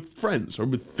 like, with friends or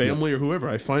with family or whoever,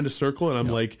 I find a circle and I'm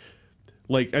like,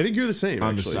 I think you're the same.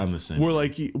 I'm the same. We're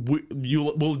like,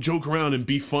 we'll joke around and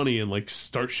be funny and like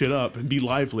start shit up and be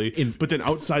lively. But then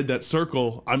outside that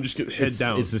circle, I'm just gonna head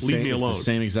down. Leave me alone. It's the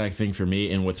same exact thing for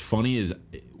me. And what's funny is,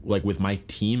 like, with my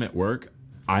team at work,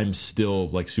 I'm still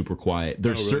like super quiet.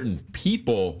 There's certain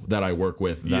people that I work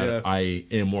with that I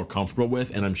am more comfortable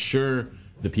with, and I'm sure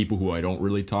the people who I don't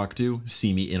really talk to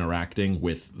see me interacting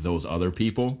with those other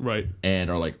people, right? And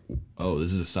are like, "Oh,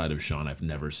 this is a side of Sean I've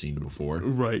never seen before."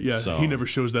 Right? Yeah. So, he never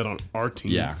shows that on our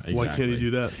team. Yeah. Exactly. Why can't he do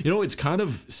that? You know, it's kind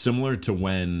of similar to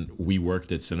when we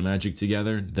worked at Cinemagic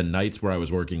together. The nights where I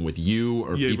was working with you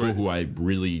or people who I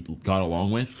really got along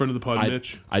with, friend of the pod,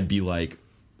 Mitch. I'd be like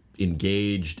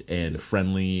engaged and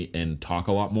friendly and talk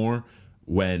a lot more.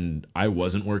 When I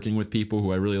wasn't working with people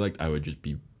who I really liked, I would just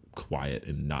be quiet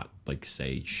and not like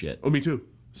say shit. Oh, me too.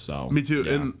 So me too.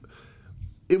 Yeah. And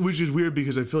it was just weird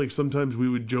because I feel like sometimes we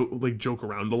would joke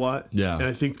around a lot. Yeah. And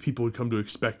I think people would come to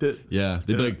expect it. Yeah.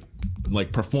 They'd be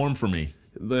like perform for me.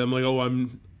 I'm like, oh,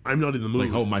 I'm not in the mood.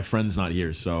 Like, oh, my friend's not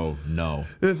here, so no.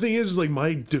 And the thing is like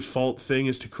my default thing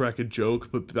is to crack a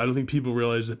joke, but I don't think people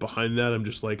realize that behind that I'm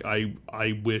just like I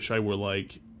wish I were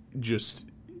like just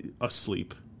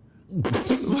asleep. Dude,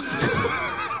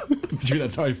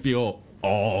 that's how I feel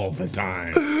all the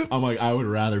time. I'm like, I would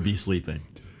rather be sleeping.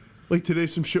 Like today,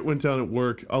 some shit went down at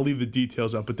work. I'll leave the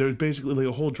details out, but there was basically like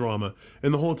a whole drama.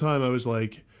 And the whole time I was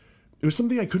like, it was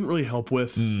something I couldn't really help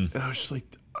with. And I was just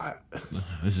like,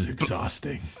 this is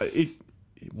exhausting. It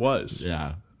was.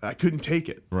 Yeah. I couldn't take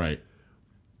it. Right.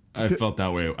 I felt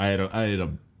that way. I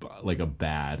had a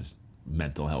bad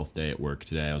mental health day at work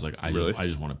today. I was like, I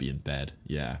just want to be in bed.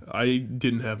 Yeah. I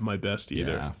didn't have my best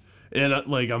either. Yeah. And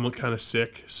I'm kind of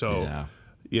sick, so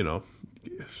you know,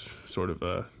 sort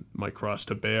of my cross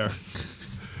to bear.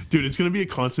 Dude, it's gonna be a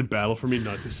constant battle for me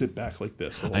not to sit back like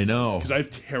this. I know, because I have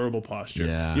terrible posture.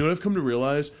 Yeah. You know what I've come to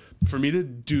realize? For me to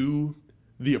do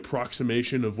the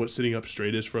approximation of what sitting up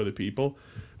straight is for other people,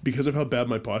 because of how bad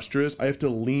my posture is, I have to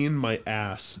lean my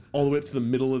ass all the way up to the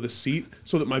middle of the seat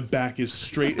so that my back is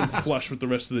straight and flush with the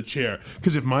rest of the chair.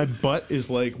 Because if my butt is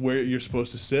like where you're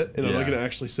supposed to sit, and I'm not gonna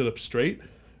actually sit up straight,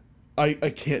 I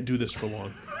can't do this for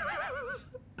long.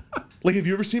 Like, have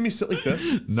you ever seen me sit like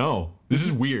this? No. This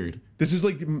is weird. This is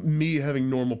like me having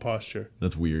normal posture.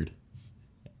 That's weird.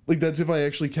 Like, that's if I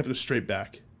actually kept a straight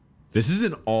back. This is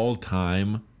an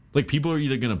all-time... Like, people are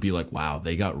either going to be like, wow,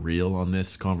 they got real on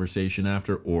this conversation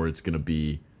after, or it's going to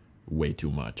be way too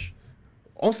much.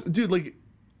 Also, dude, like,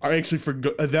 I actually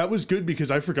forgot. That was good because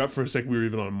I forgot for a second we were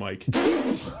even on mic.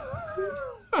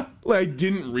 Like, I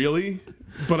didn't really...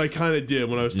 But I kind of did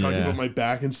when I was talking about my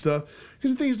back and stuff.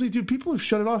 Because the thing is, like, dude, people have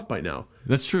shut it off by now.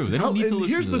 That's true. They don't need to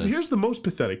listen to this. Here's the most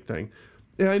pathetic thing.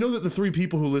 And I know that the 3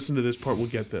 people who listen to this part will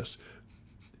get this.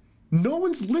 No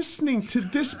one's listening to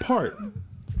this part.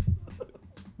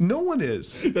 No one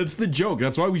is. That's the joke.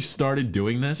 That's why we started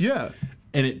doing this. Yeah.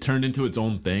 And it turned into its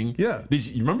own thing. Yeah.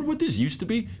 You remember what this used to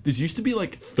be? This used to be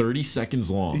like 30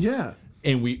 seconds long. Yeah.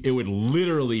 And it would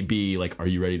literally be like, "Are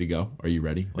you ready to go? Are you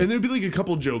ready?" Like, and there'd be like a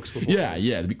couple jokes before. Yeah,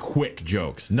 it'd be quick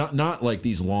jokes, not like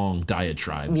these long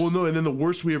diatribes. Well, no, and then the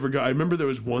worst we ever got. I remember there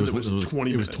was one that was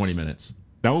 20 minutes. It was 20 minutes.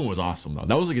 That one was awesome though.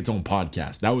 That was like its own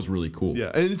podcast. That was really cool.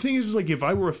 Yeah, and the thing is like, if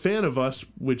I were a fan of us,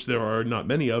 which there are not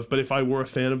many of, but if I were a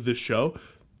fan of this show,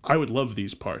 I would love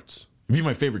these parts. It'd be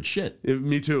my favorite shit.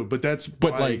 Me too. But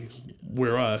why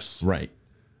we're us. Right.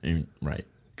 Right.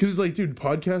 Because it's like, dude,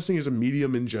 podcasting as a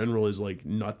medium in general is like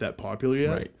not that popular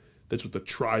yet. Right. That's what the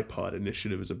Tripod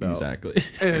Initiative is about. Exactly.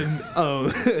 And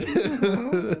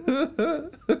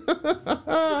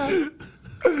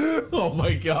oh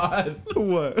my god.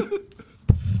 What?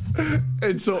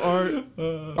 And so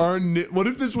our what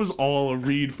if this was all a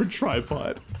read for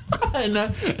Tripod? and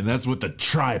that's what the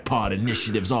Tripod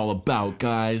Initiative's all about,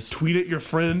 guys. Tweet at your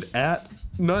friend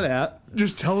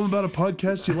just tell them about a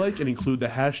podcast you like and include the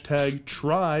hashtag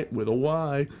try with a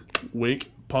Y,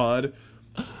 wink pod.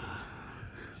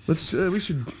 We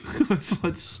should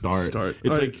let's start.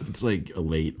 It's like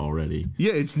late already.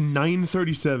 Yeah, it's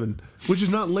 9:37, which is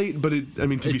not late, but to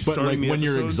be starting the when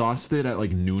episode. You're exhausted at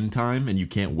like noontime and you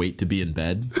can't wait to be in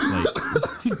bed. Like,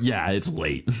 yeah, it's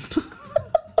late.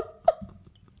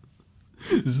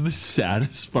 This is the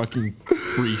saddest fucking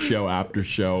pre-show, after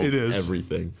show. It is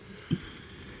everything.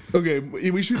 Okay,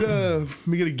 we should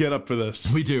we gotta get up for this.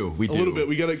 We do a little bit.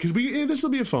 We gotta because this will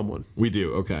be a fun one. We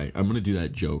do. Okay, I'm gonna do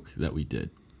that joke that we did.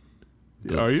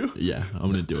 Are you? Yeah,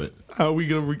 I'm gonna do it. How are we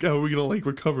gonna like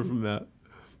recover from that?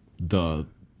 The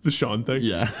Sean thing.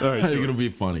 Yeah. All right. I think it'll be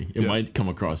funny. It might come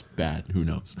across bad. Who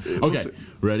knows? Okay.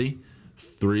 Ready?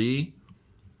 3,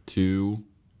 2,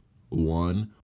 1.